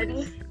to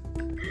study.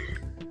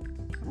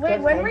 Wait, Okay.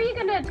 when were you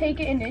gonna take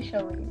it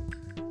initially?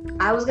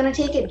 I was gonna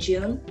take it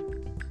June.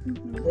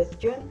 This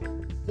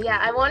June? Yeah,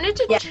 I wanted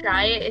to Yeah.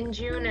 try it in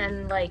June,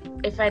 and like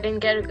if I didn't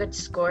get a good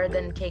score,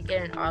 then take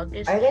it in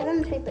August. Are they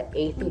gonna take the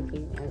ACT?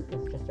 And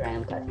it's just a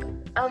random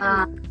question.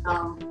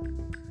 Oh.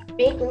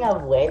 Speaking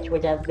of which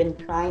I've been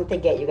trying to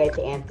get you guys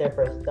to answer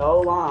for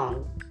so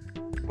long,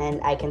 and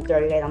I can throw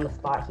you guys on the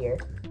spot here.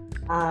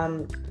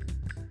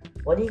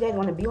 What do you guys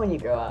want to be when you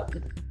grow up?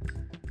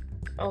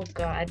 Oh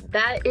God,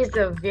 that is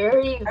a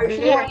very, Archie,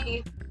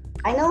 very.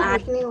 I know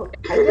Harshni.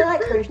 I feel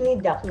like Harshni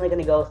is definitely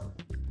gonna go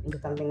into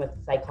something with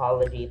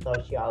psychology,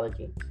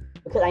 sociology,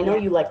 because I know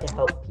you like to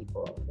help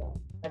people. So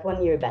that's one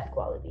of your best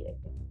qualities, I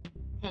think.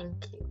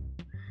 Thank you.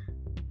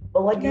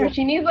 But what do you?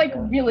 She needs like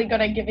really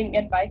good at giving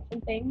advice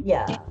and things.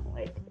 Yeah,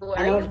 like Why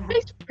I are know. you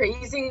guys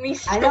praising me?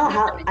 I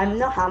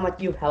know how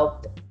much you've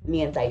helped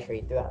me and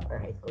Saishri throughout our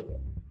high school year.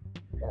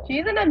 So.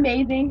 She's an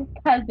amazing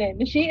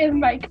cousin. She is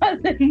my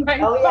cousin.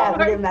 Oh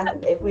yeah,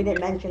 if we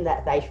didn't mention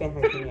that Saishri and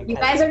Harshni are cousins. You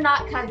guys are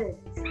not cousins.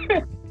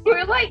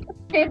 We're like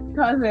fifth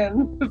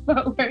cousins,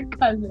 but we're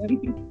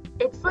cousins.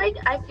 It's like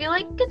I feel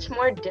like it's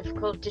more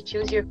difficult to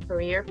choose your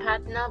career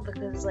path now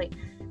because like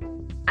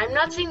I'm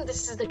not saying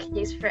this is the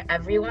case for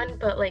everyone,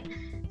 but like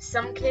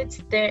some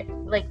kids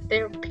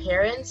their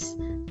parents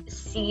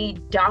see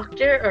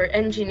doctor or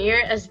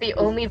engineer as the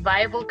only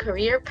viable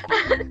career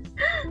path.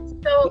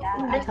 So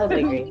Yeah, I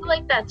totally agree. feel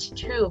like that's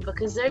true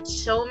because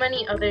there's so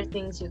many other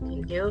things you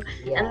can do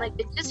Yeah. and like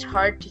it's just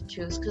hard to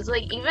choose because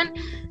like even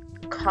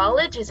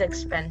college is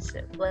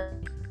expensive,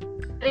 like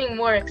getting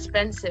more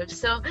expensive.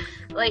 So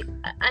like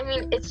I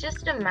mean it's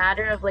just a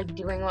matter of like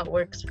doing what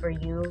works for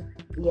you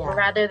Yeah.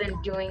 rather than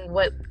doing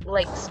what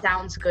like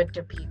sounds good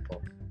to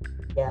people.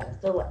 Yeah,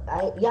 so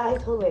I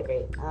totally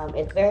agree.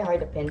 It's very hard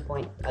to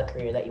pinpoint a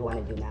career that you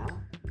want to do now,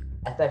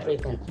 especially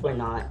since we're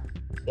not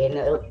in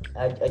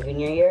a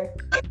junior year.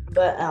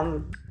 But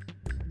do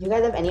you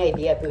guys have any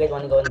idea if you guys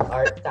want to go into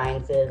art,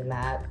 sciences,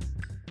 math?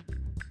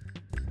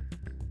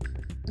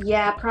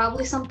 Yeah,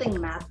 probably something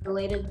math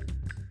related.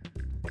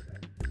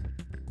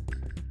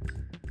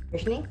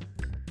 Krishni?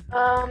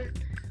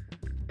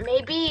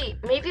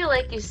 Maybe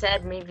like you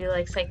said, maybe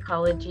like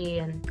psychology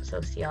and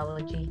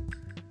sociology.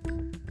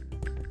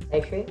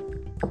 Saishri?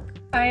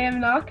 I am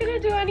not gonna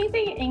do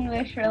anything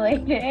English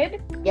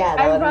related. Yeah,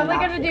 that I'm was probably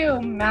an gonna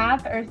option. do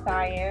math or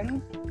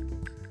science.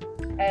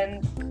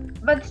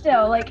 But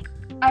still, like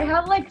I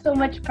have like so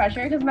much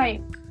pressure because my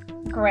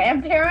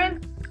grandpa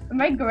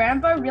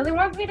really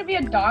wants me to be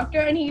a doctor,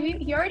 and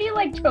he already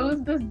like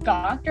chose this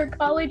doctor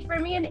college for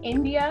me in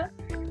India.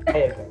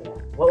 Okay, yeah.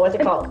 What's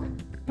it called?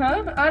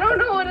 Huh? I don't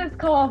know what it's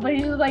called, but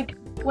he's like,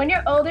 when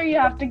you're older, you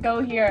have to go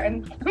here,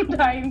 and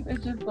sometimes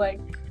it's just like.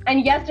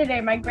 And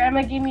yesterday, my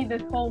grandma gave me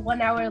this whole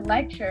 1-hour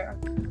lecture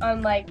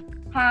on like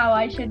how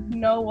I should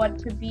know what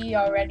to be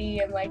already,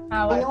 and like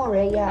how I know,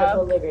 right? Yeah, I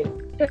totally agree.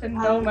 to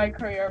know my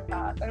career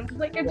path. And I'm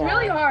just like, it's Yeah.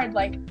 really hard.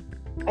 Like,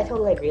 I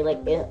totally agree. Like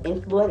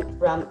influence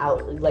from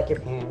like your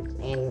parents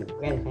and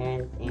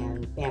grandparents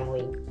and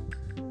family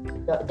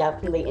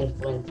definitely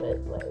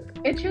influences like.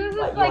 it chooses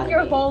What you like wanna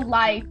your be. whole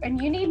life,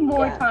 and you need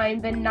more Yeah. time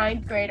than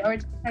 9th grade or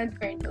 10th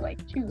grade to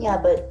like choose. Yeah,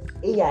 but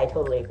I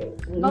totally agree.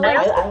 But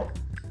like-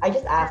 I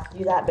just asked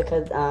you that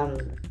because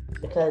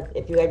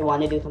if you guys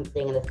want to do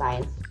something in the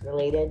science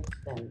related,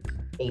 then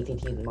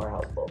ACT is more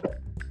helpful. But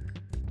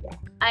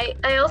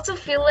I also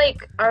feel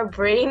like our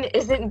brain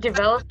isn't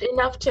developed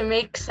enough to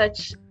make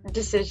such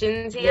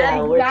decisions yet.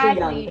 yeah, we're too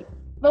exactly. young.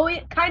 But we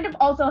kind of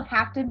also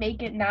have to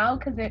make it now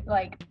because it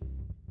like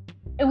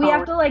we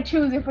have to like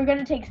choose if we're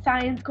gonna take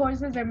science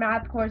courses or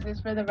math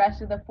courses for the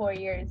rest of the 4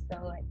 years. So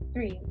like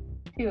 3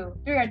 or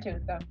 2.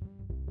 So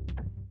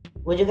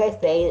Would you guys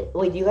say?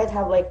 Wait, do you guys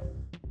have like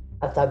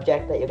a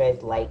subject that you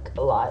guys like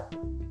a lot?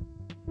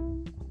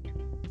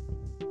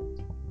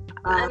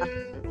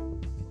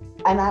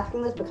 I'm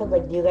asking this because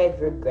like, do you guys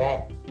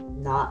regret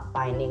not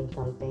finding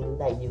something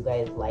that you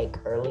guys like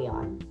early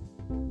on?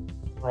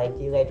 Like,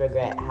 do you guys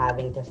regret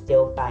having to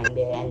still find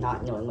it and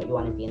not knowing what you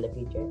want to be in the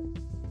future?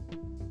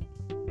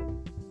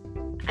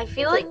 I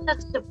feel like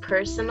that's a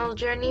personal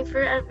journey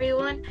for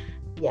everyone.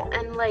 Yeah.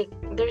 And like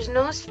there's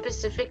no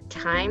specific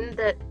time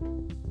that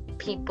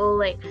people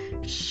like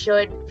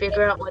should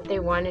figure out what they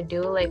want to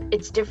do. Like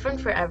it's different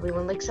for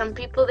everyone. Like some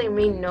people they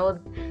might know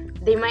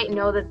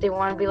that they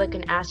want to be like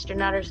an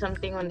astronaut or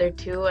something when they're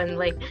 2, and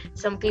like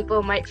some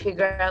people might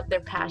figure out their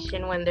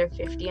passion when they're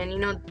 50, and you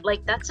know,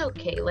 like that's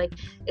okay. Like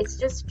it's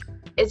just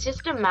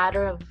a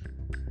matter of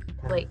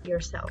like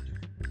yourself.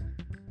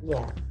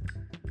 Yeah.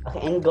 Okay,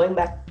 and going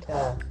back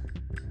to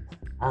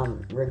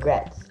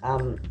regrets.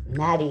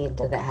 Maddie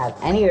doesn't have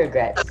any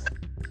regrets.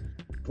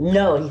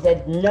 No, he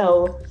said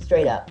no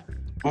straight up.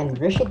 And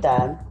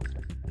Rishita,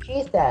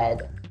 she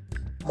said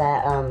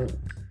that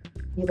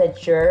he said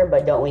sure,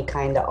 but don't we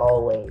kinda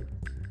always.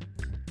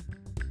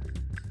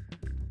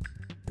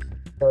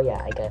 So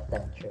yeah, I guess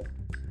that's true.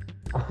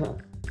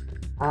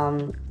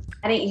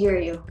 I didn't hear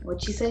you.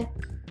 What'd you say? yeah,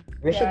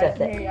 I Rishita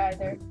didn't hear you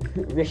either.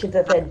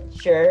 Rishita said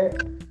sure,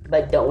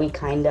 but don't we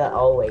kinda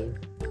always.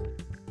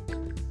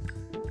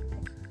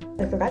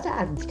 I forgot to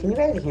ask, can you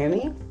guys hear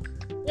me?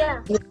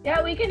 Yeah.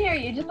 Yeah, we can hear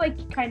you. Just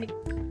like kind of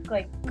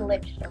like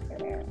glitched over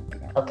there.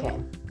 Okay.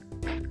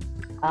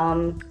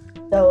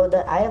 So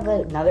I have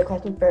another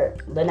question for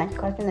the next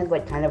question is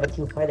like kind of a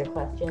 2-parter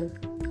question.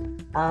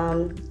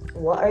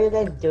 What are you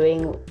guys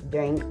doing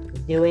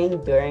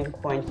during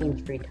quarantine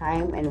free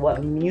time, and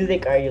what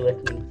music are you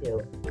listening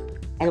to,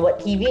 and what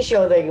TV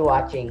shows are you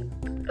watching?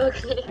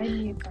 Okay. I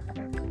need that.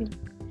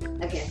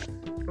 Okay.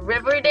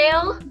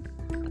 Riverdale.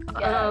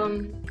 Yeah.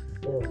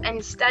 Ew.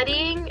 and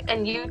studying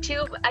and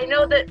YouTube. I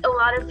know that a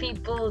lot of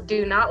people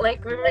do not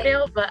like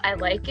Riverdale, but I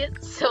like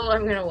it, so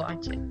I'm gonna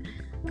watch it.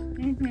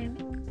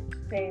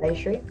 Same. Are you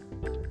sure?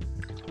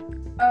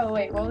 Oh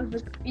wait, what was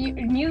this?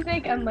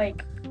 Music and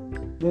like.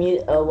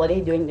 What are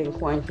you doing during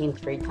quarantine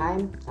free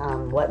time?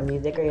 What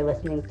music are you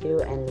listening to,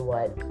 and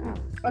what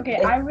Okay,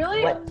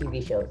 what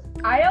TV shows?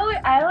 I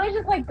always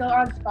just like go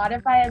on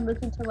Spotify and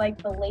listen to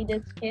like the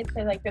latest hits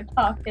and like the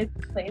top hits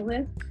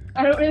playlist.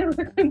 I don't really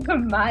listen to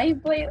my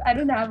play. I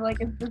don't have like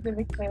a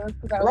specific playlist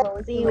because I was Let's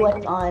always see too what's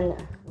lazy.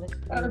 on.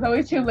 I was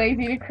always too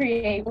lazy to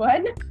create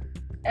one.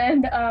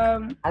 And I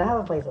don't have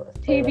a playlist.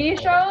 TV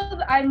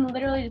shows, I'm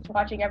literally just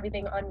watching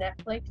everything on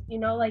Netflix. You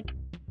know, like,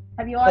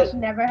 have you watched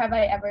Wait. Never Have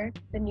I Ever,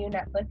 the new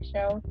Netflix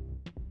show?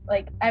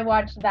 Like, I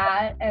watched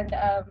that, and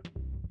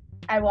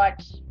I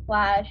watched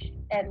Flash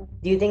and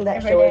Do you think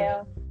that show is?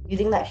 Riverdale. Do you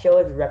think that show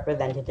is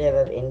representative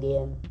of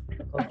Indian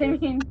I culture?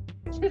 mean,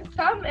 to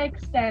some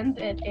extent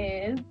it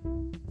is,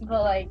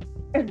 but like,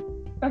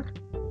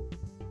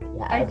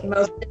 Yeah. Okay.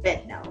 Most of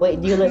it, no.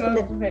 Wait, do you listen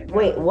most to? of it, no.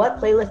 Wait, what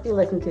playlist do you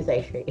listen to,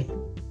 Saishri?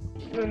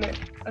 Okay,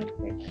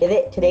 Is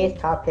it today's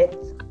top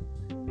hits?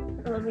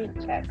 let me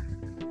check.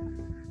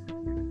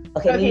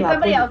 Okay, Okay, meanwhile,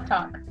 somebody else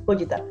talk.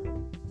 Fujita.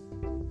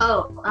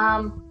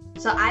 Oh,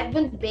 so I've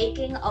been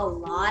baking a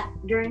lot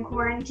during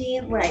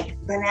quarantine, like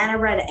banana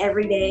bread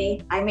every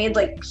day. I made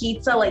like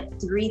pizza like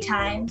 3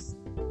 times.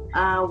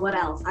 What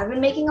else? I've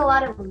been making a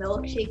lot of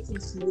milkshakes and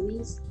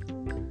smoothies.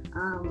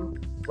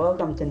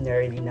 Welcome to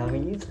Nerdy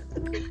Nummies.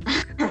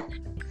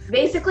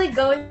 Basically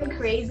going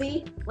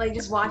crazy, like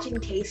just watching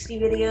tasty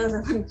videos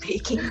and then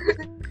baking.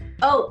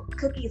 Oh,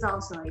 cookies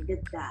also, I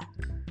did that.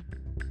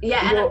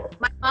 Yeah, and Well-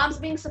 my mom's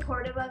being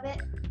supportive of it.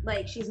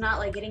 Like she's not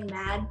like getting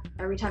mad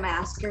every time I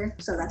ask her,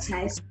 so that's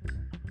nice.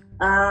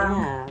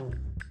 Yeah.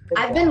 Good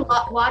I've job. been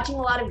watching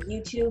a lot of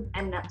YouTube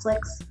and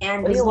Netflix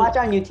and What do you Disney. watch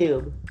on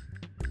YouTube?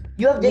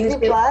 You have Disney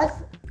YouTube. Plus?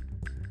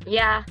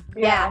 Yeah.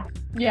 Yeah.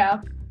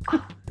 Yeah.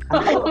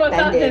 I'm so What's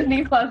on offended.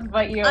 Disney Plus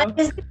but you? On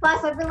Disney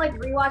Plus, I've been like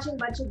rewatching a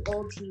bunch of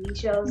old TV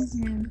shows.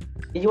 Mhm.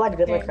 Did you watch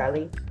Good Luck Okay.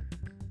 Charlie?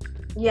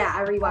 Yeah,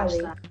 I rewatched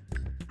Charlie. that.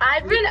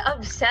 I've been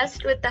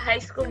obsessed with the High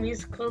School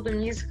Musical, the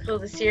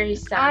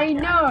series soundtrack. I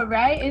know,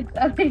 right? It's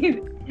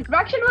amazing.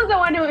 Rakshan was the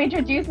one who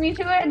introduced me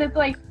to it, and it's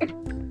like.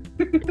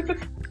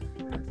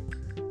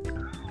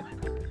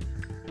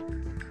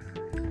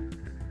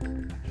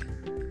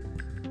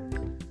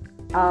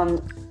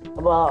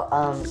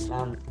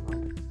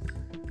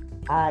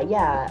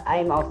 Yeah,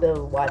 I'm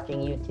also watching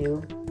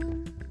YouTube.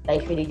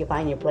 Saishri, did you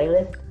find your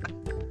playlist?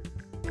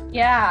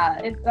 Yeah,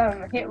 it's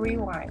hit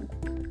rewind.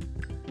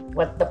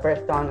 What's the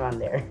first song on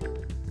there?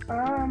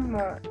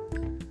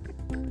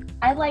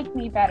 I Like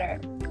Me Better.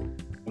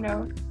 You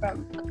know,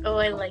 from Oh,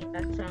 I like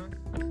that song.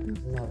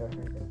 Never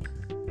heard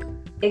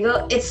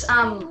it. It's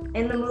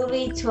in the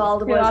movie To All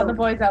the To Boys. All the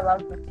Boys I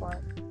Love Before.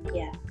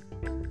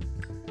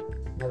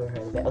 Never heard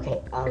of it.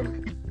 Okay,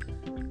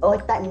 oh,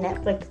 it's that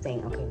Netflix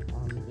thing. Okay,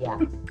 yeah.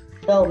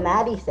 So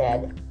Maddie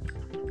said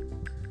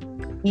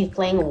he's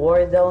playing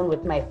Warzone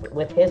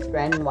with his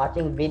friend and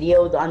watching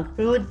videos on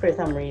food for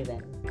some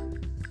reason.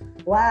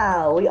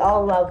 Wow, we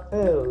all love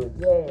food.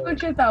 Yay.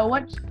 Suchita,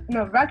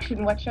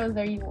 Rakshan, what shows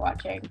are you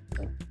watching?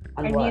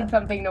 On I what? need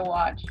something to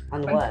watch.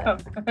 On what?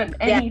 On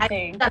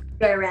anything. I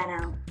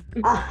ran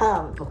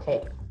out.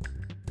 Okay.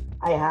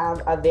 I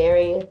have a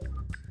very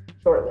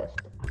short list.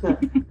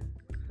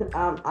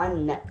 On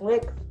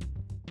Netflix.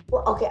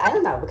 Well, okay, I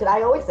don't know because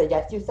I always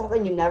suggest you stuff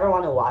and you never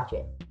want to watch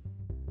it.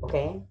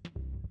 Okay.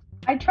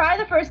 I try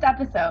the first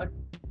episode,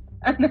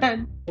 and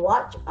then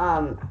Watch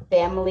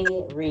Family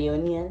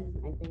Reunion.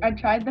 I think I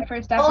tried the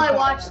first Oh, episode. I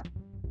watched.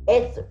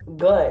 it's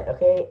good.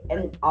 Okay,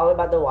 and all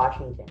about the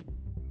Washington.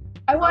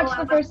 I watched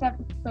Oh, the first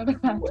episode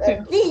of that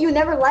too. See, you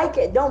never like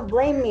it. Don't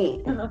blame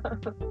me.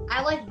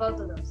 I like both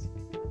of those.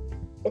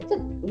 I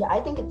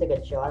think it's a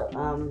good show.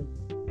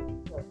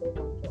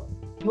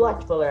 You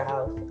watch Fuller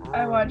House.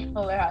 I watched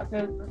Fuller House.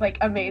 It was like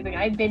amazing.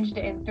 I binged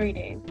it in 3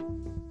 days.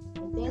 I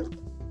think.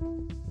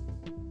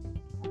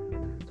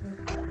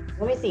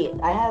 Let me see.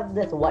 I have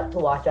this What to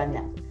Watch on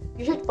Netflix.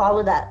 You should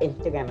follow that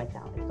Instagram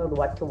account. It's called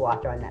What to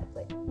Watch on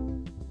Netflix.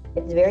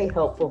 It's very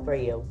helpful for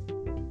you.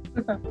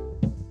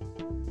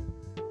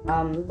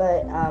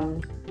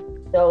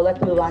 So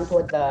let's move on to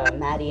what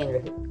Maddie and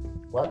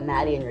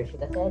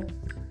Rishita said.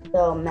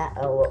 So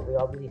we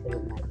obviously said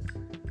what Maddie's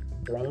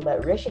doing,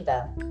 but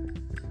Rishita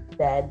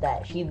said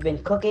that she's been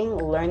cooking,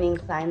 learning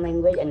sign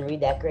language, and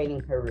redecorating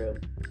her room.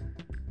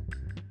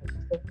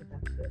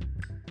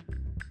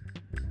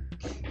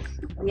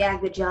 Yeah,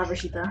 good job,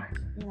 Rashida.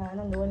 Yeah, I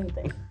don't do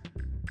anything.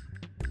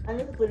 I'm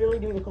just literally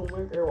doing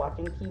homework or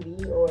watching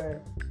TV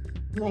or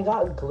I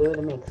got glue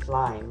to make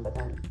slime, but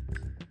then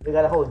we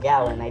got a whole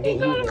gallon. I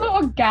didn't use it.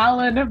 A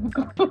gallon of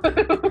glue.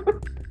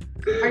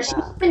 She's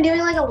been doing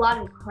like a lot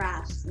of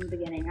crafts in the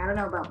beginning. I don't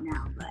know about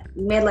now, but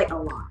we made like a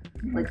lot,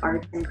 like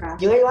art and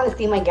crafts. Do you guys want to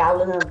see my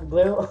gallon of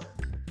glue?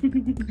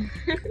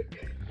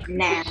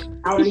 Nah,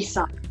 I already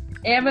saw.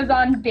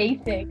 Amazon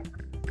Basics.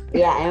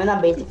 Yeah,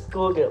 Amazon Basic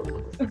School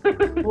Glue.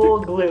 School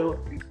glue.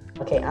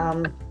 Okay,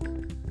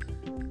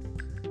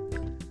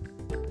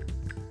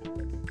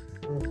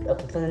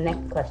 okay, so the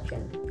next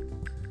question.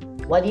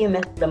 What do you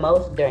miss the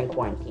most during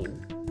quarantine?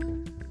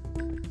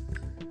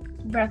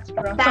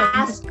 Restaurants.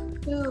 Fast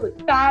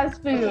food.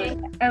 Fast food. Okay.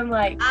 And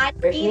like, I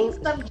Brittany?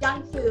 eat some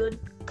junk food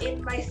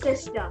in my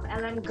system,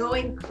 and I'm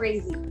going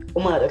crazy. Oh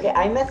my god, okay,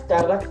 I miss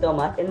Starbucks so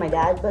much, and my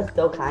dad was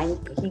so kind.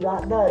 He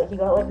got like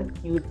this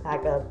huge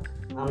pack of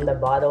the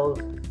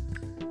bottled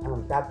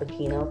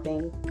Frappuccino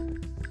thing.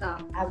 Oh.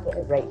 I have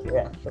it right here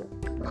actually.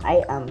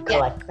 I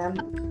collect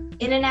them.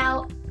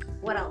 In-N-Out.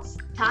 What else?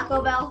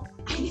 Taco Bell.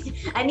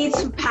 I need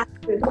some fast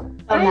food. Oh,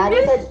 I Maddie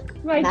miss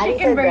said my Maddie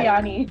chicken said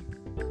that- biryani.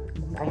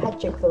 I had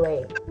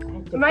Chick-fil-A.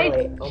 My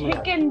Oh my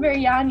god. chicken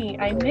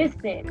biryani. I miss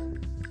it.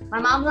 My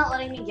mom's not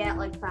letting me get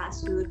like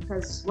fast food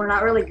because we're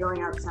not really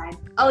going outside.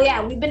 Oh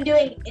yeah, we've been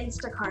doing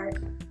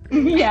Instacart.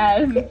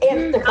 Yes.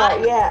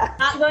 Instacart, yeah.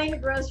 Not going to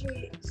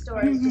grocery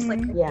stores, just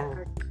like Yeah.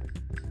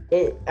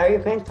 Are your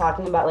parents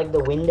talking about like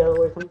the window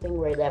or something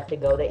where they have to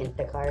go to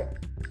Instacart?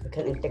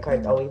 Because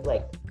Instacart's always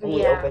like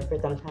only Yeah. open for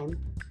some time.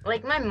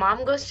 Like my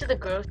mom goes to the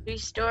grocery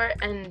store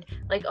and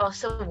like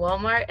also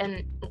Walmart,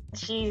 and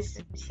she's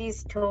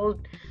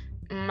told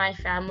my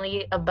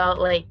family about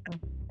like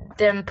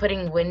them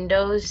putting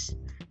windows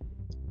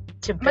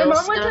to My build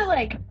mom stuff. went to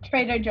like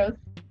Trader Joe's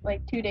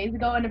like 2 days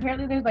ago, and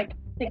apparently there's like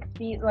 6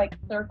 feet like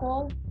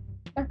circle.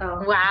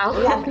 oh. Wow.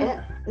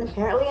 Yeah, and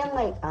apparently I'm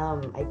like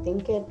I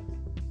think it.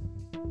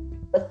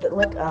 But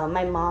like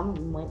my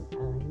mom went. I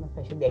don't know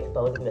if I should be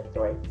exposing this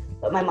story,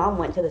 but my mom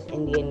went to this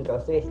Indian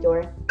grocery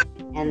store,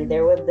 and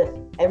there was this.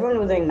 Everyone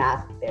was wearing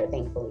masks there,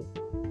 thankfully.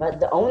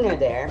 But the owner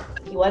there,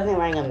 he wasn't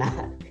wearing a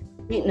mask.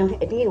 I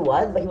think he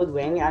was, but he was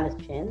wearing it on his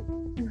chin.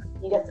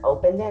 He just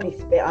opened it and he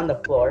spit on the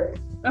floor.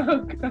 Oh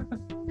god.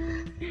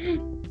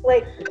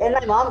 Like, and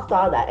my mom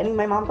saw that, and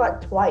my mom saw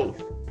it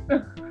twice.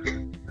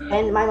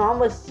 And my mom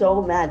was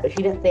so mad, but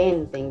she didn't say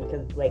anything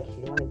because, like, she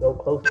didn't want to go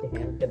close to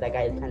him because that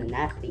guy is kind of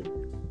nasty.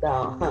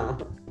 So,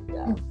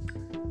 yeah.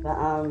 But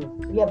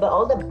yeah, but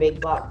all the big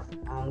box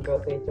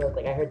grocery stores,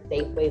 like I heard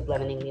Safeway's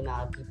limiting the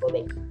amount of people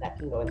that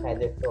can go inside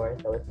their store.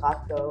 So it's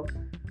Costco.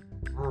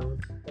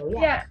 So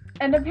yeah. Yeah,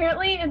 and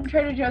apparently in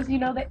Trader Joe's, you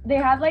know, they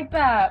had like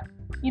the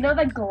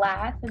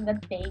glass in the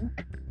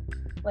bank,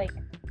 like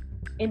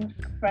in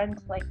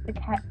front, like the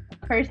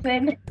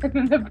person, and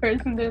then the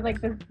person, there's like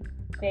this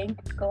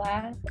bank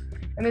glass,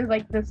 and there's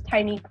like this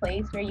tiny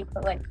place where you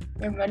put like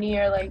your money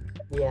or like.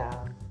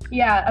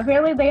 Yeah,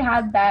 apparently they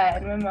had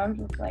that, and my mom's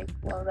just like,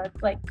 well,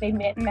 that's like, they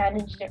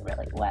managed it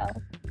really well.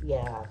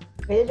 Yeah.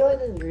 Trader Joe's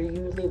is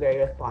usually very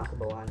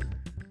responsible on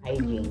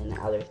hygiene and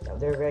other stuff.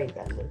 They're very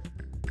friendly.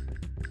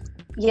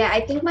 Yeah,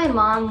 I think my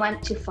mom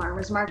went to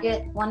farmer's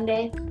market one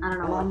day. I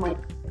don't know.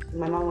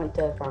 My mom went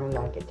to farming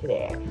market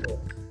today, actually.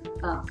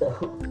 Oh.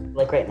 So,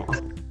 like right now.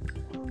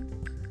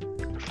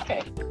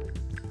 Okay.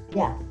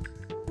 Yeah.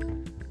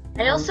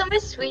 I also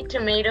miss Sweet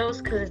Tomatoes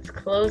because it's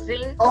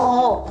closing.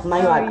 Oh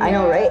my god, I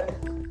know, yeah. right?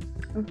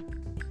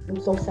 I'm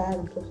so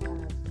sad.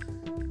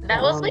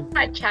 That was like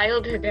my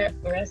childhood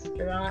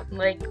restaurant.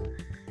 Like,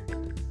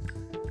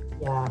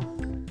 Yeah,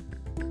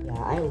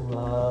 I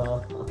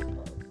love.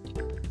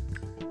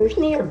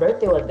 Originally, your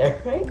birthday was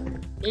there, right?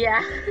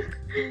 yeah.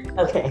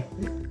 Okay,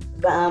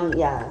 but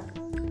yeah,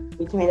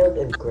 Sweet Tomatoes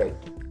is great.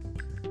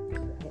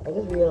 I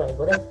just realized,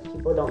 what if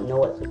people don't know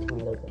what Sweet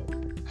Tomatoes is?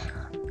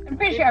 I'm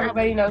pretty sure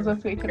everybody knows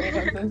what sweet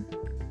tomatoes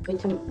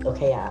is.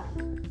 Okay, yeah.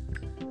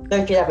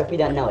 Search it up if you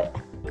don't know it.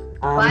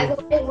 By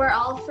the way, we're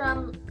all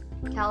from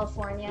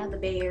California, the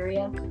Bay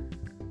Area.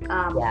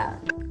 Yeah,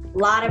 A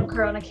lot of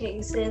corona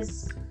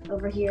cases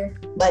over here.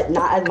 but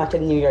not as much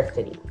as New York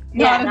City.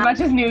 Not as much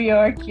as New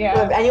York, So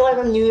yeah. if anyone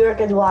from New York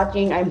is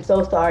watching, I'm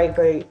so sorry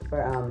for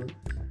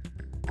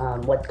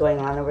what's going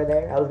on over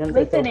there. I was gonna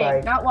say so Listening,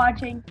 sorry. not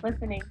watching,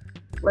 listening.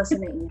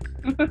 Listening.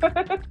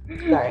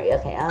 Sorry.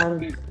 Okay.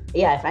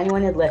 Yeah. If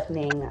anyone is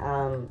listening,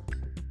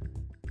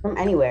 from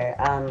anywhere,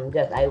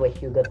 just I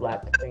wish you good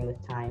luck during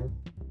this time.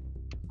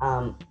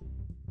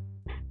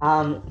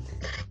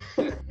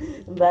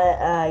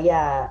 But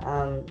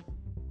yeah.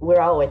 We're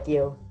all with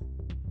you.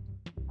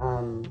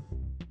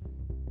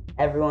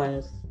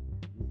 Everyone's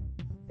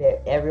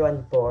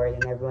bored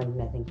and everyone's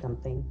missing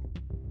something.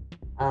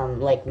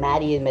 Like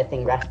Maddie is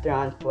missing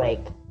restaurants,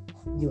 like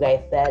you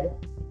guys said,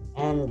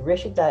 and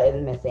Rishita is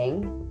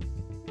missing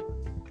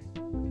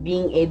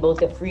being able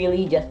to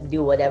freely just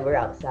do whatever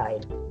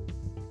outside.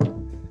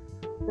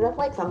 So that's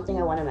like something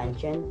I want to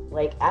mention.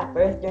 Like at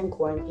first during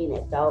quarantine,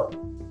 it's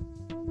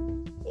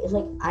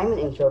like I'm an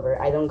introvert.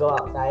 I don't go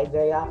outside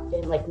very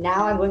often. Like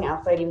now I'm going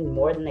outside even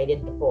more than I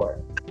did before.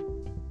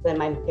 Then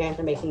my parents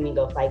are making me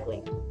go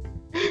cycling.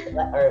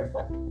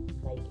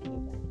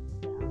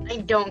 I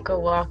don't go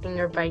walking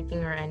or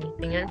biking or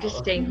anything. I'm just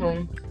staying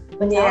home.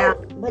 But Yeah.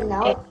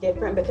 now it's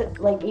different because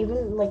like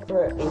even like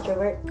for an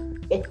introvert,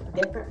 it's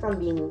different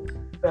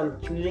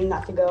from choosing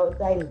not to go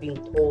outside and being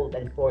told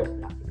and forced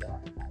not to go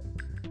outside.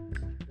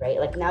 Right?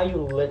 Like now you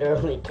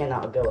literally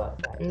cannot go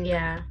outside.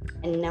 Yeah.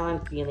 And now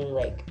I'm feeling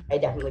like I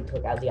definitely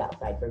took out the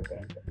outside for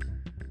granted.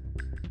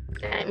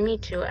 Me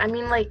too. I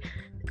mean, like,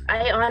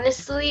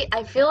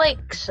 I feel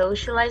like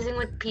socializing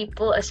with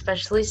people,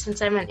 especially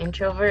since I'm an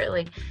introvert,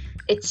 like,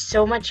 it's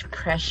so much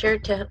pressure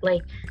to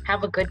like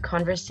have a good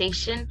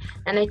conversation,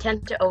 and I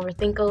tend to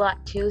overthink a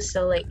lot too.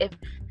 So like, if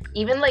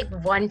even like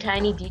one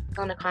tiny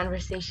detail in a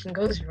conversation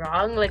goes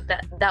wrong, like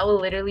that will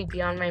literally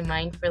be on my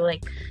mind for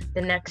like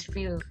the next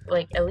few,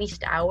 like at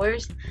least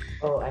hours.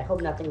 Oh, I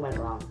hope nothing went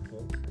wrong.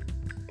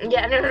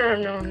 Yeah,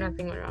 no,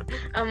 nothing went wrong.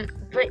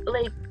 But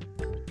like,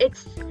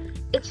 it's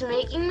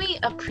making me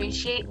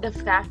appreciate the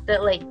fact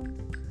that like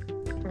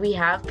we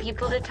have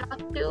people to talk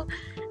to,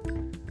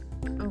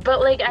 but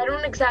like I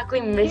don't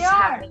exactly miss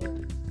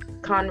having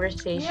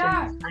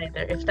conversations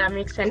either, if that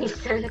makes any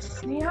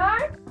sense.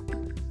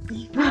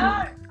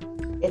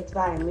 It's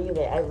fine, leave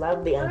it. I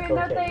love the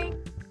unfiltered.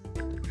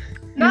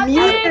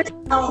 Mute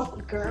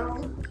yourself, girl.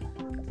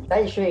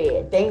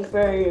 Saishri, thanks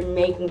for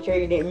making sure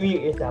you didn't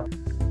mute yourself.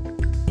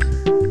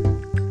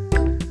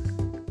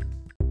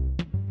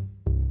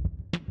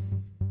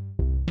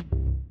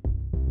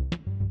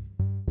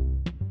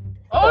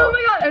 Oh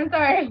my god, I'm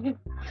sorry.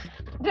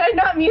 Did I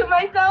not mute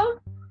myself?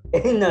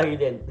 No, you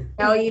didn't.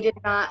 No, you did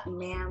not,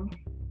 ma'am.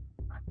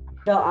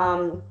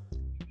 So,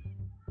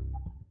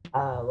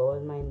 what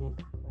was my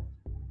next question?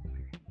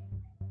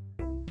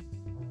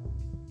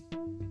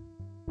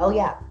 Oh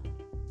yeah.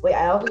 Wait,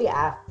 I already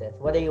asked this.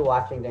 What are you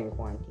watching during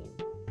quarantine?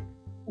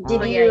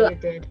 Did Yeah, you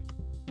did.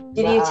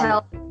 Did you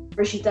tell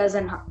Rishita's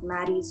and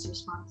Maddie's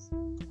response?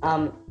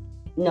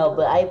 No,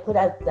 but I put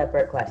a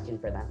separate question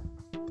for them.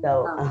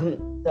 So,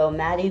 so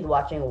Maddie's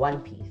watching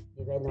One Piece. Do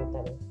you guys know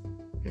what that is?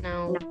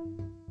 No.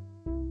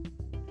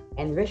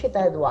 And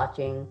Rishita is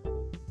watching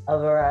a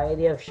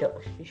variety of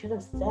shows. She should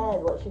have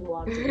said what she's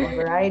watching. A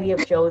variety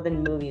of shows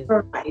and movies.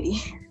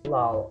 Variety.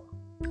 Lol.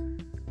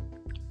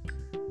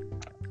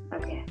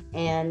 Okay.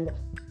 And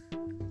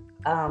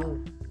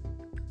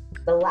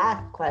the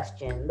last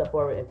question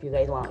before, if you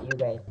guys want,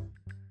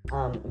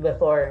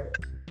 before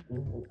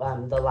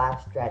the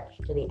last stretch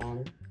to the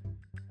end,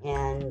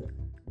 and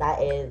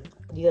that is,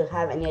 do you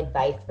have any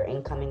advice for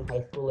incoming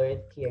high schoolers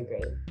to your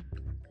grade,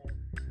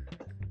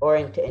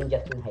 or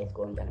just in high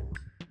school in general?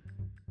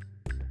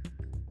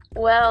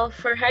 Well,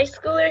 for high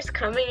schoolers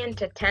coming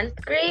into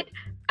 10th grade,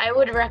 I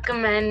would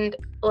recommend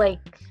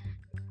like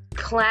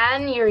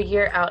plan your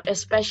year out,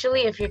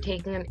 especially if you're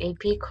taking an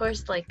AP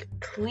course. Like,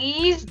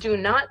 please do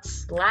not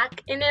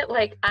slack in it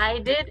like I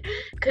did,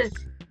 because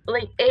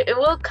like it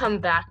will come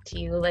back to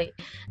you. Like,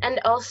 and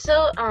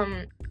also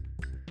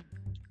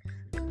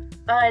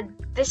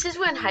this is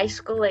when high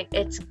school, like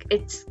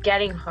it's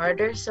getting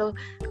harder, so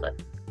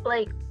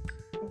like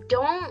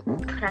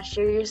don't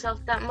pressure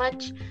yourself that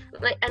much.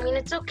 Like, I mean,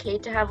 it's okay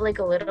to have like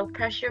a little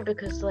pressure,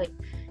 because like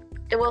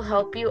it will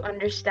help you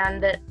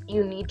understand that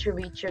you need to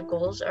reach your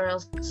goals, or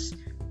else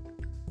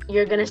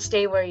you're gonna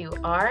stay where you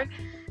are.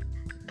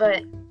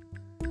 But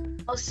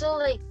also,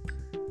 like,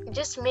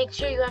 just make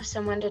sure you have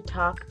someone to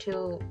talk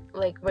to,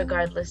 like,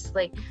 regardless,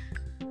 like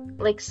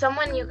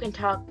someone you can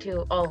talk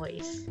to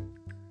always.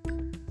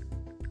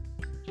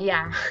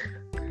 Yeah.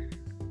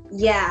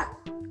 Yeah.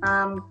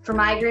 For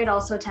my grade,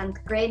 also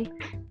 10th grade,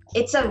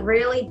 it's a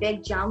really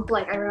big jump.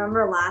 Like, I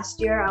remember last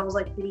year I was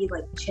like pretty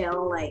like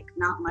chill, like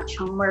not much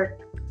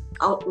homework,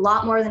 a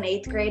lot more than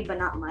 8th grade, but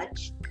not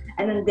much.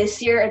 And then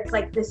this year it's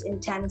like this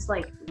intense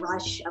like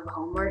rush of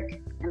homework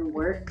and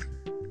work.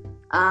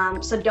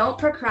 So don't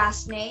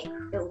procrastinate.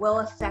 It will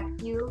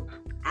affect you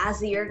as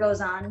the year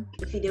goes on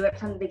if you do it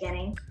from the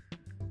beginning.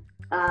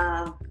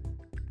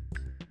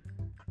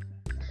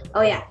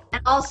 Oh yeah,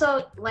 and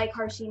also like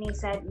Harshini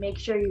said, make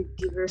sure you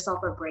give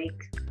yourself a break.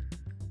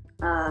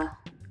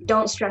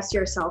 Don't stress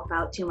yourself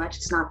out too much.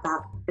 It's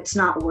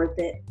not worth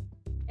it.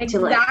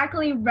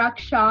 Exactly,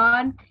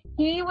 Rakshan.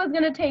 He was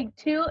gonna take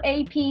 2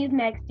 APs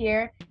next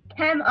year,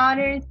 Chem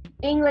honors,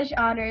 English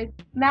honors,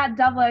 Math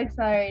double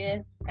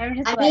accelerated. I'm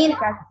just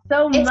that's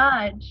so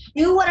much.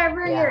 Do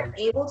whatever you're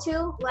able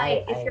to.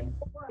 Like, if you're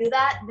able to do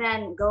that,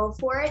 then go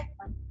for it.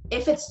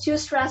 If it's too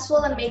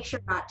stressful, then make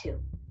sure not to.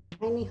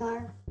 Hi,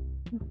 Nihar.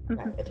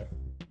 Okay.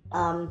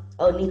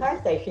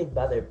 Nihar's Saishi's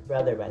brother,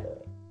 by the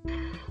way.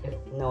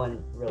 If no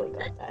one really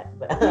got that,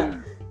 but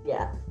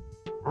yeah.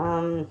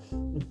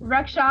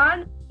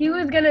 Rakshan, he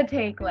was gonna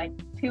take like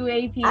 2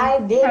 APs. I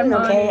didn't.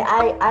 Okay,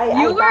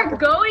 You were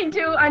going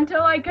to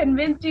until I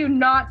convinced you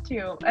not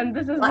to, and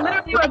this is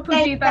literally what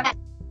Pujita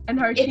and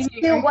Harshini.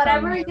 It's do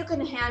whatever you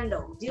can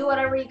handle. Do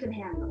whatever you can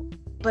handle,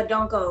 but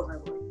don't go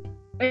overboard.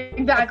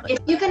 Exactly. If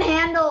you can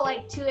handle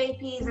like 2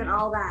 APs and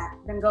all that,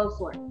 then go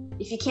for it.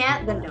 If you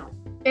can't, then don't.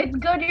 It's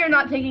good you're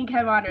not taking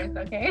Chem honors,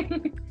 okay?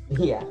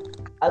 Yeah.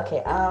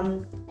 Okay.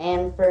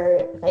 And for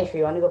Saishri,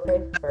 you want to go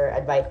first for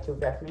advice to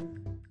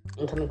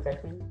incoming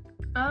freshmen?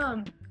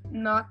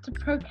 Not to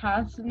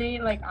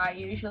procrastinate like I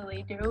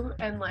usually do,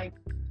 and like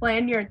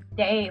plan your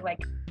day,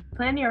 like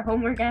plan your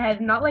homework ahead,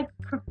 not like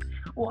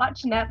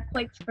watch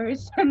Netflix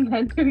first and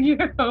then do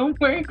your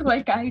homework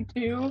like I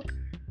do.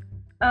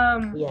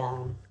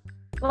 Yeah.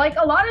 Like,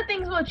 a lot of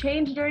things will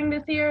change during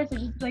this year, so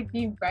just like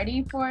be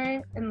ready for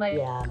it, and like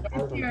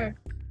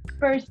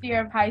first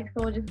year of high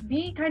school, just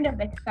be kind of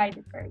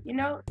excited for it,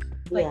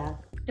 Like, Yeah.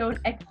 don't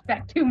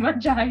expect too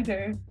much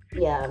either.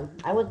 Yeah,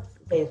 I would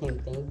say the same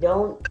thing.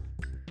 Don't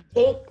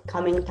take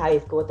coming to high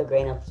school with a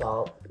grain of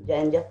salt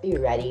and just be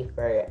ready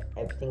for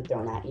everything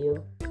thrown at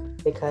you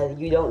because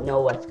you don't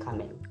know what's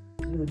coming.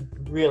 You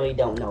really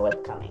don't know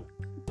what's coming.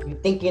 You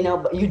think you know,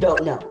 but you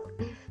don't know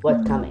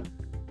what's coming.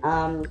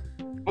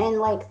 And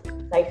like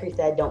Saishri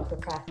said, don't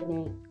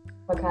procrastinate.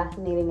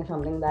 Procrastinating is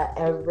something that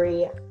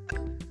every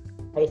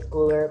high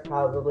schooler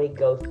probably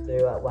goes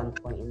through at one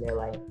point in their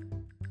life,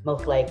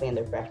 most likely in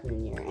their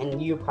freshman year,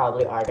 and you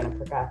probably are going to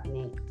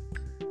procrastinate,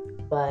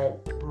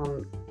 but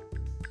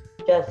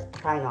just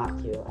try not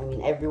to. I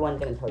mean, everyone's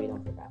going to tell you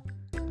don't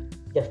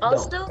procrastinate. Just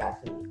Also- don't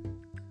procrastinate.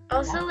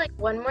 Also, Yeah. like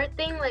one more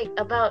thing, like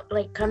about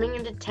like coming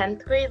into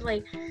 10th grade,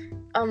 like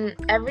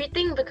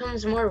everything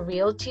becomes more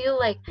real to you.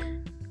 Like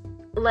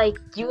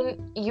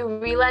you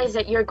realize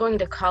that you're going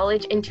to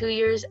college in 2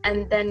 years,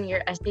 and then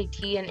your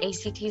SAT and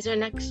ACTs are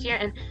next year,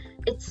 and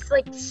it's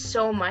like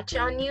so much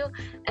on you.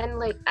 And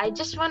like I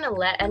just want to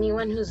let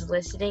anyone who's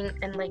listening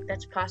and like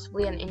that's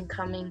possibly an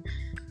incoming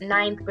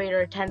 9th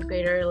grader or 10th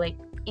grader, like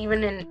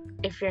even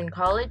if you're in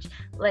college,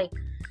 like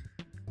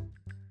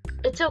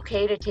it's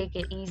okay to take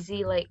it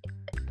easy. Like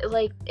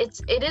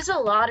it is a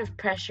lot of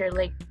pressure.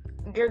 Like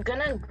you're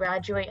gonna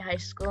graduate high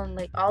school and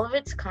like all of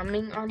it's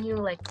coming on you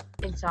like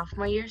in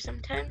sophomore year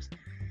sometimes.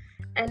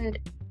 And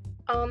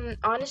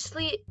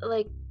honestly,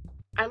 like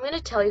I'm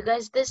gonna tell you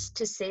guys this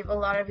to save a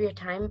lot of your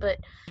time, but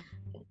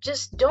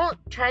just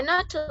try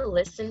not to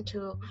listen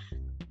to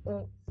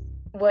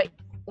what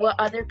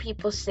other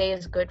people say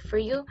is good for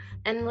you,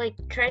 and like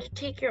try to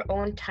take your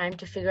own time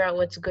to figure out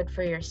what's good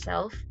for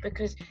yourself,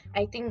 because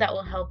I think that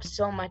will help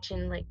so much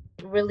and like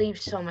relieve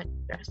so much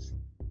stress.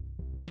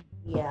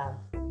 Yeah,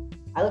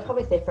 I would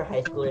probably say for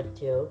high schoolers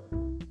too.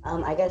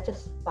 I guess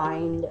just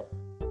find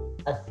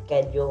a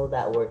schedule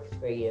that works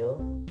for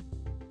you.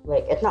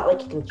 Like, it's not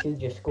like you can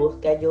choose your school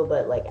schedule,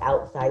 but like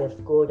outside of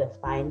school, just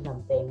find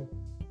something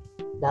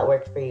that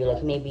works for you.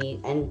 Like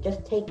maybe, and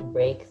just take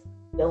breaks.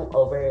 Don't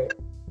overdo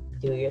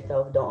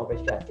yourself. Don't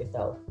overstress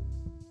yourself.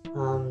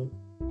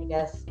 I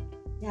guess,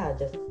 yeah,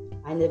 just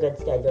find a good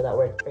schedule that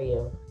works for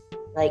you.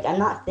 Like, I'm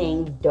not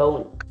saying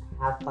don't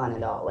have fun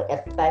at all. Like,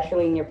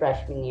 especially in your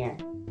freshman year,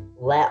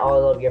 let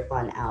all of your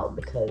fun out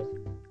because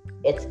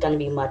it's gonna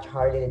be much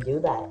harder to do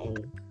that in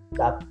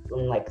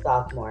like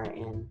sophomore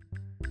and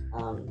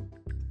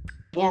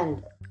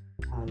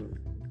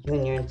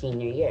junior and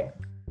senior year.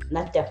 And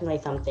that's definitely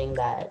something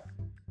that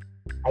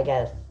I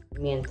guess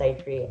me and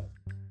Saishri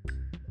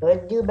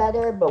could do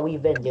better, but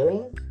we've been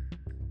doing.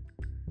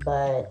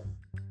 But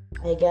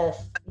I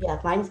guess, yeah,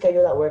 find a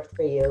schedule that works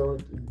for you.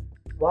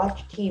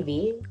 Watch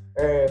TV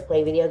or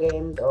play video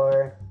games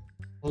or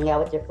hang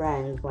out with your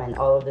friends when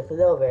all of this is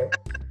over.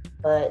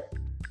 But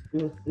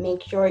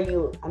make sure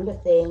I'm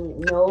just saying,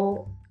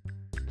 know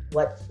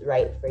what's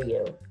right for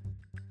you.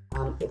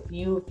 If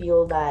you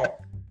feel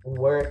that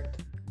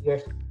your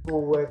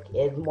schoolwork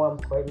is more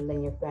important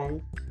than your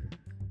friends,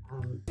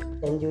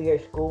 then do your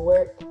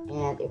schoolwork.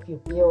 And if you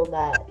feel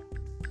that,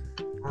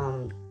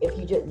 if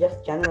you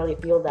just generally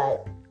feel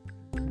that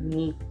you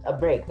need a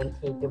break, then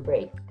take a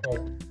break,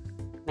 because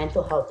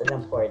mental health is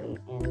important,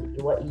 and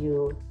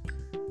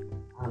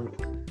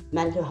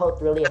mental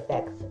health really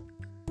affects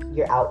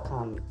your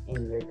outcome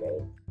in your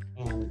grades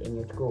and in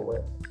your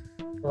schoolwork.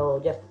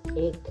 So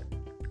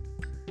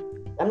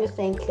I'm just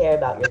saying, care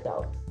about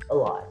yourself a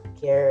lot.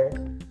 Care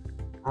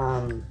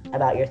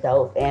about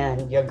yourself,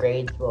 and your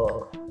grades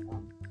will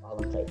fall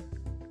in place.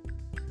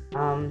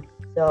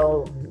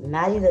 So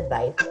Maddie's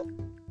advice,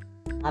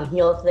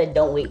 he also said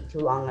don't wait too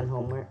long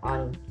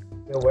on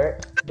your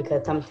work,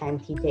 because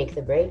sometimes he takes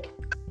a break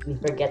and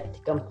forgets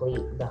to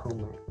complete the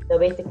homework. So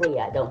basically,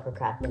 yeah, don't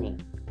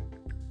procrastinate.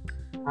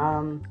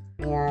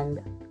 And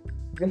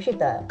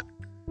Rishita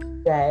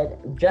said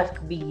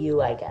just be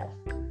you, I guess.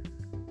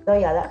 So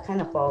yeah, that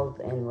kind of falls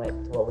in with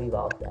what we've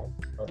all said,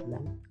 both of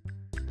them.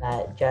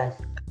 That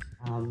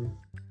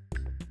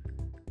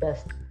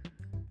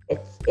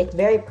it's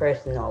very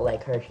personal,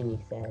 like Hershini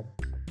said.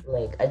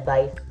 Like,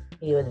 advice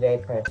to you is very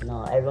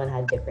personal. Everyone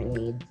has different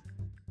needs,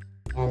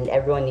 and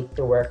everyone needs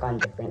to work on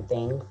different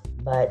things.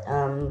 But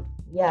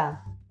yeah,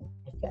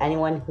 if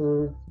anyone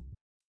who's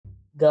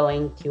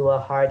going to a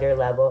harder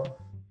level,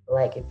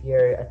 like if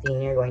you're a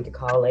senior going to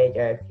college,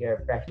 or if you're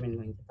a freshman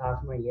going to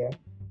sophomore year,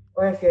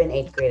 or if you're an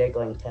 8th grader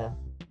going to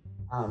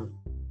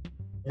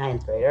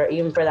 9th grade, or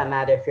even for that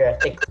matter, if you're a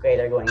 6th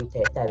grader going to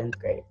 7th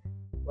grade,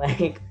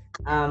 like,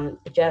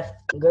 just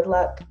good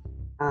luck,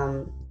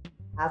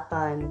 have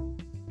fun,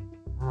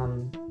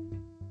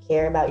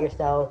 care about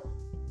yourself,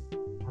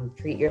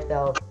 treat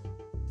yourself,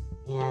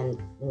 and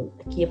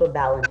keep a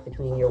balance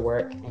between your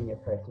work and your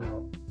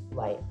personal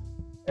life,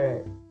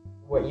 or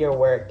your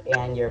work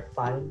and your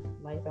fun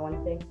life, I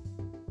want to say.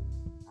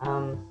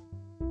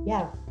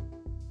 Yeah.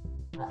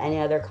 Any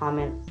other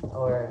comments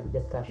or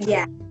discussion?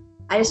 Yeah,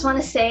 I just want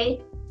to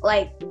say,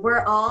 like,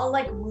 we're all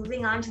like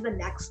moving on to the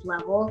next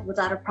level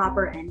without a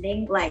proper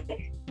ending.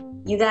 Like,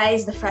 you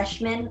guys, the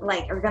freshmen,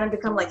 like are gonna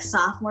become like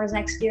sophomores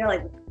next year,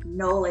 like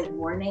no like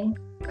warning.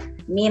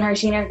 Me and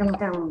Harshina are gonna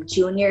become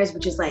juniors,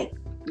 which is like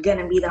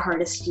gonna be the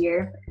hardest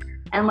year,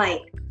 and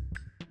like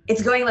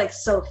it's going like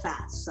so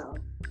fast. So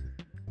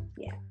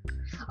yeah.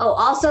 Oh,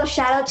 also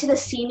shout out to the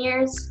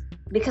seniors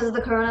because of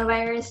the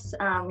coronavirus.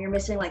 You're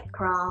missing like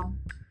prom,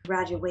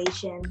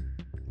 graduation,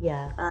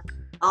 Yeah.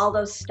 all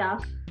those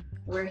stuff.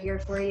 We're here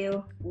for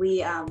you.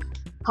 We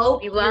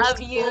hope We your love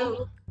school-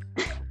 you.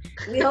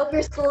 We hope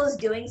your school is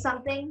doing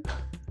something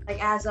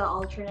like as an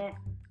alternate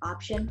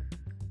option.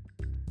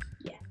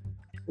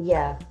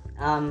 Yeah.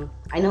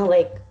 I know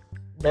like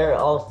there are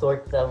all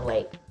sorts of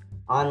like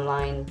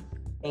online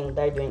things.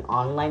 They're doing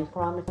online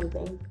prom or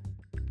something.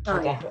 Oh,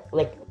 Like, yeah.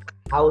 like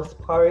house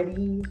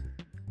party.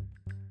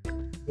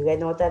 You guys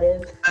know what that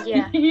is?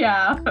 Yeah.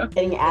 Yeah.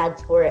 Getting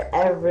ads for it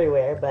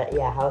everywhere. But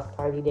yeah, house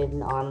party did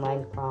an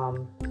online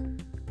prom.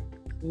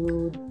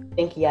 You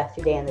think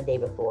yesterday and the day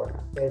before.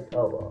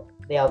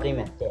 They already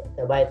missed it.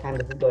 So by the time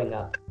this is going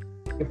up,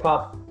 your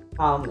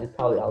prom is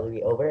probably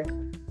already over.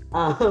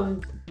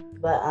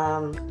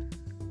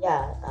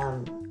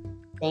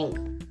 Thanks,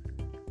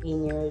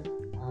 seniors.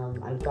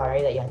 I'm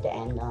sorry that you had to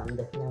end on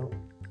this note.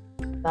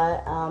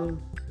 But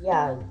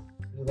yeah,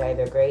 you guys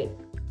are great.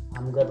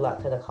 Good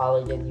luck to the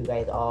colleges you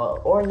guys all,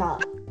 or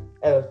not,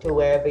 or to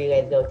wherever you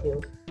guys go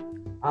to.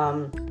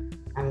 I'm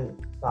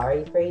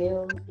sorry for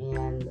you,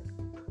 and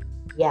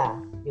yeah,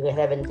 you guys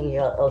have anything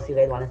else you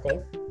guys want to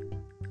say?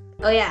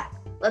 Oh yeah.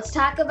 Let's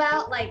talk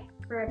about like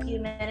for a few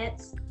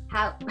minutes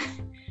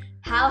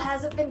how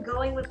has it been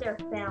going with their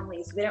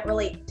families? We didn't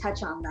really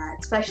touch on that,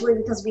 especially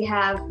because we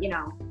have,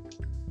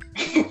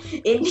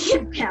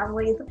 Indian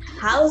families.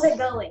 How's it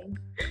going?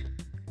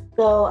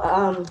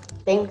 So,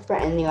 thanks for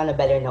ending on a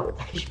better note.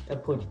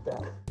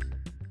 Pooja.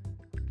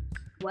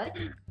 What?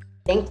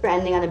 Thanks for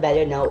ending on a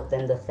better note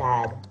than the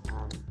sad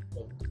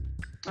thing.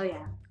 Oh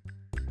yeah.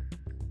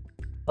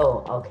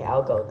 Oh, okay,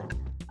 I'll go then.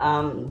 I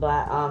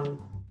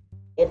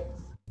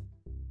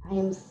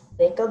am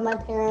sick of my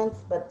parents,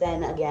 but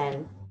then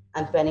again,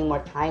 I'm spending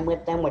more time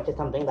with them, which is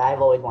something that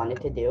I've always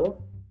wanted to do.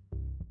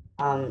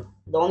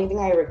 The only thing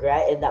I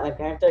regret is that my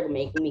parents are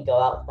making me go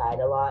outside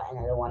a lot, and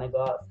I don't want to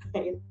go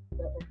outside.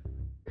 So.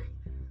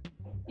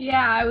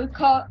 Yeah, I was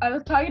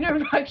talking to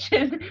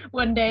Rakshan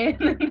one day,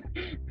 and then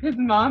his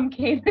mom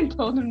came and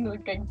told him to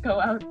like go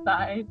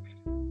outside.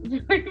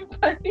 It's really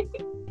funny.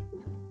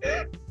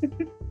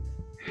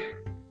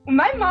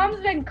 My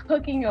mom's been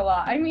cooking a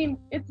lot. I mean,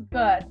 it's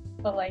good,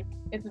 but like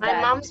it's My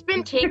bad. mom's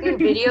been taking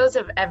videos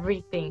of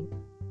everything.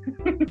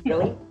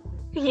 Really?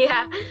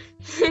 Yeah.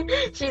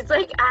 She's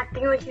like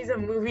acting like she's a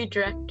movie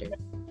director.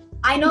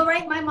 I know,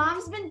 right? My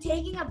mom's been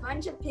taking a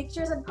bunch of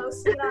pictures and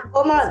posting it on.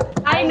 Oh my!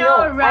 I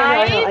know,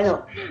 right? I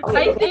know.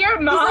 I Okay. see your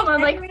mom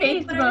on like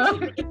decorating whatever she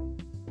Facebook.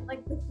 made,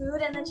 like the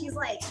food, and then she's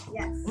like,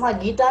 yes. Oh my,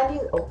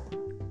 Geeta, oh,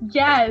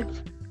 Yes.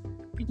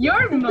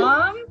 Your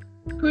mom,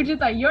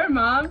 Pujita, your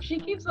mom, she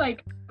keeps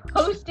like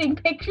posting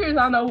pictures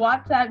on the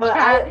WhatsApp but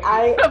chat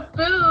I, of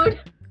food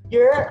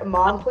your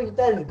mom,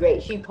 Pooja, is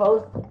great. She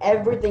posts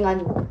everything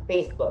on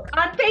Facebook.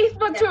 on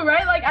Facebook too,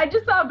 right? Like I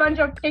just saw a bunch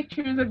of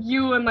pictures of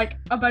you and like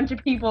a bunch of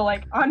people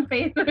like on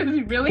Facebook. It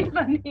was really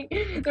funny.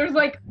 There's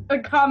like a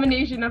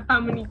combination of how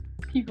many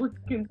people you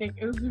can think.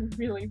 It was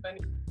really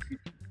funny.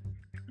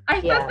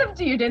 I Yeah. sent them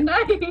to you, didn't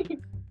I?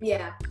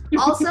 Yeah.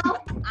 Also,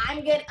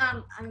 I'm good.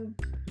 I'm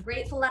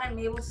grateful that I'm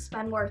able to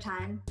spend more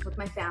time with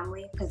my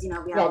family because we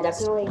have Yeah, all this-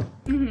 definitely.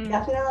 Mhm.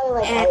 Definitely,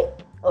 like, And-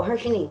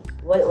 Harshini,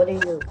 what do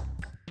you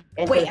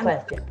answer Wait, the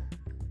question?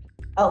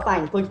 Oh,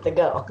 fine, Pooja,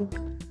 go.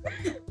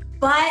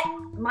 But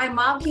my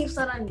mom keeps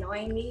on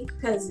annoying me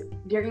because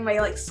during my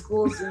like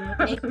school Zoom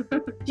meeting,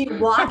 she I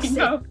walks in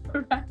know,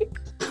 right?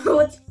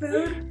 with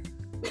food.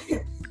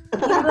 She's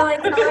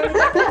like,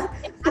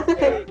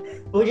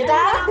 Pooja,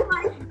 I'm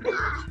like,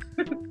 "Ah."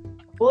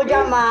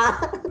 Pooja, ma.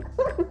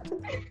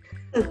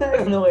 I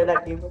don't know where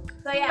that came from.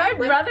 So yeah, My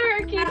but- brother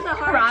keeps a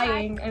hard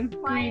crying and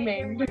quiet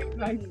screaming. during during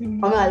my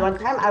Zoom Oh my god, meeting. one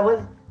time I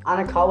was on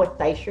a call with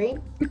Saishri,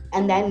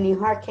 and then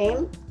Nihar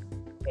came.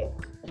 Okay.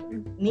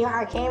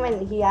 Nihar came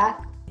and he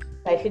asked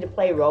Saishri to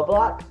play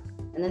Roblox,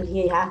 and then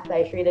he asked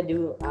Saishri to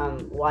do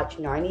watch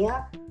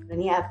Narnia,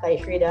 and he asked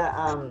Saishri to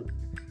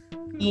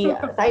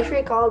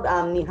Saishri called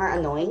Nihar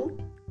annoying,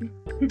 and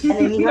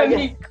then Nihar Then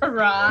he just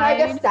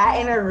cried. sat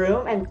in a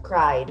room and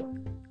cried.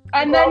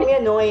 And He called then me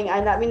annoying,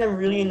 and that means I'm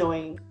really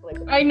annoying. Like,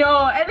 I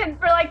know, and then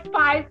for like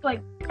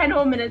 10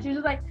 whole minutes, he was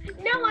just like,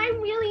 "No, I'm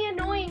really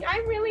annoying.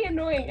 I'm really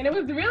annoying," and it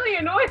was really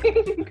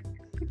annoying.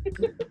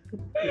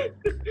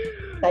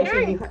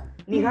 Saishri,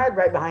 Nihar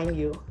right behind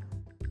you.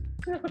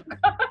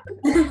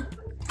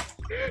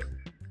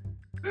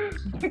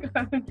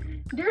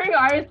 During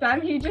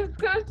RSM, he just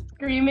goes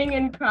screaming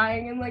and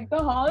crying, and like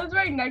the hall is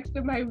right next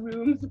to my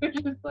room, so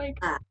it's just like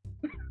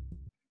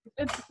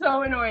it's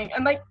so annoying.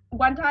 And like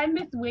one time,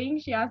 Miss Wing,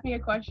 she asked me a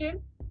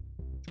question,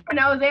 And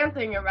I was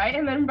answering it right,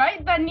 and then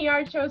right then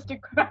Niar chose to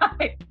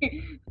cry.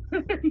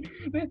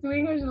 Miss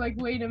Wing was like,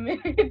 "Wait a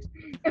minute."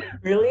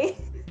 Really?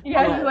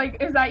 Yeah, Oh, she's like,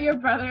 "Is that your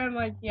brother?" I'm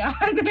like, "Yeah."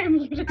 And then I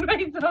muted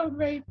myself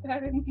right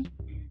then.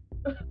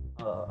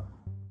 Oh.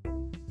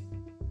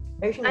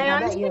 Rachel, I how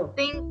about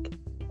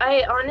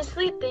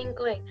honestly you? think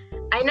like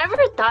I never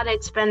thought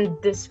I'd spend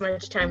this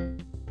much time.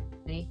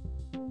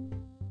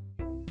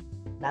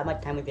 That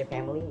much time with your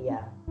family?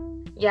 Yeah.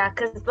 Yeah,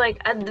 cause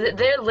like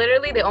they're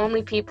literally the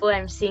only people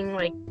I'm seeing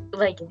like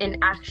in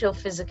actual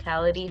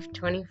physicality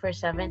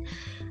 24/7. And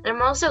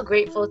I'm also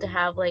grateful to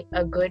have like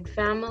a good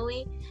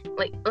family,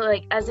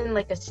 like as in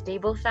like a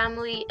stable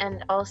family,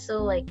 and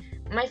also like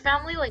my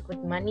family like with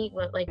money,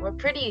 like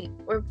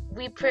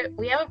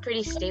we have a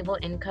pretty stable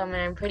income,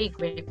 and I'm pretty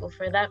grateful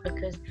for that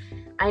because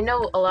I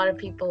know a lot of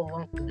people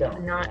won't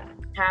Don't. not Yeah.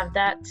 have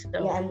that.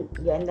 So And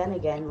then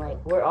again, like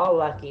we're all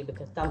lucky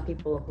because some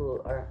people who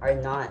are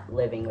not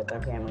living with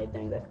their family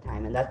during this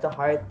time, and that's a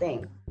hard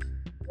thing,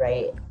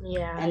 right?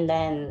 yeah. And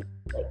then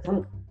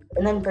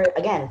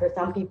for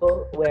some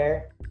people where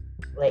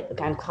like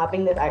I'm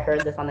copying this, I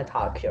heard this on a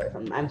talk show or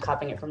something. I'm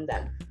copying it from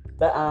them.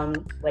 But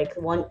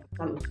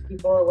some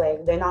people like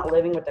they're not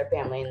living with their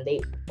family and they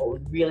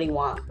really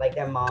want like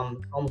their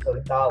mom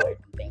home-cooked dal or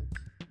something,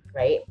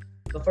 right?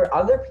 But for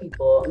other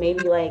people,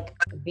 maybe like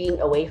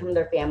being away from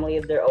their family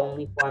is their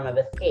only form of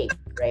escape,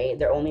 right?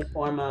 Their only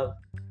form of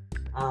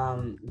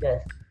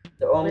just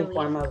their only Relief.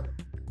 form of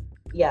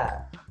yeah,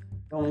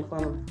 their only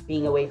form of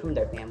being away from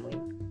their family,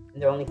 and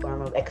their only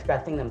form of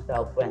expressing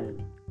themselves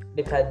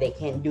because they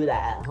can't do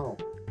that at home,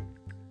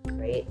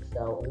 right?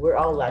 So we're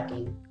all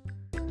lucky.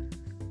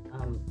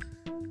 Um,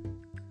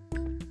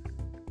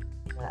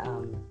 but,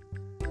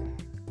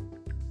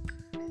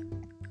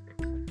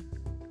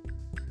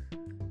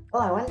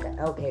 oh,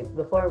 okay,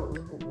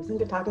 since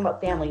you're talking about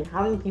families,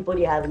 how many people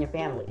do you have in your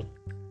family?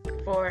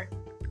 4.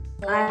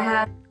 I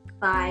have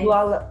 5. You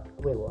all,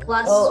 wait, what?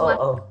 Plus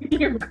Oh.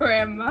 Your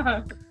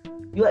grandma.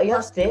 You have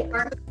Plus 6?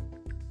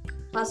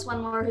 Plus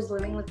one more who's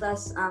living with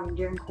us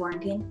during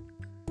quarantine.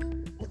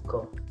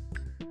 Cool.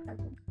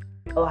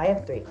 Oh, I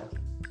have 3. Okay.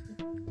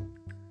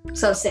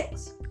 So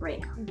 6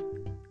 right now.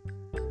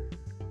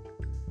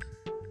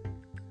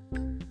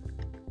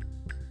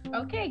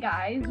 Okay,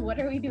 guys, what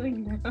are we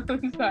doing now?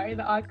 I'm sorry,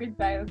 the awkward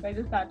silence. I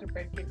just had to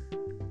break it.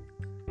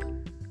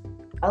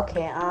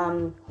 Okay,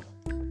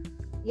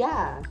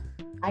 yeah,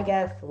 I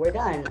guess we're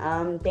done.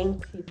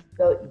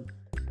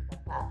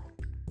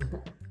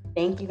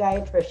 Thank you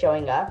guys for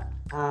showing up.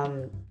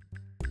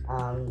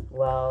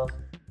 Well,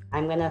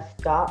 I'm gonna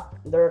stop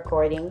the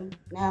recording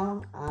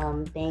now.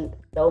 Thanks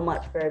so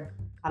much for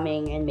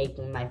coming and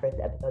making my first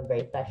episode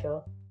very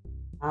special.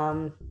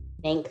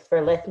 Thanks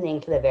for listening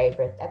to the very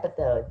first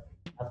episode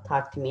of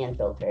Talk to Me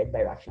Unfiltered by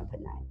Rakshana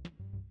Padnai.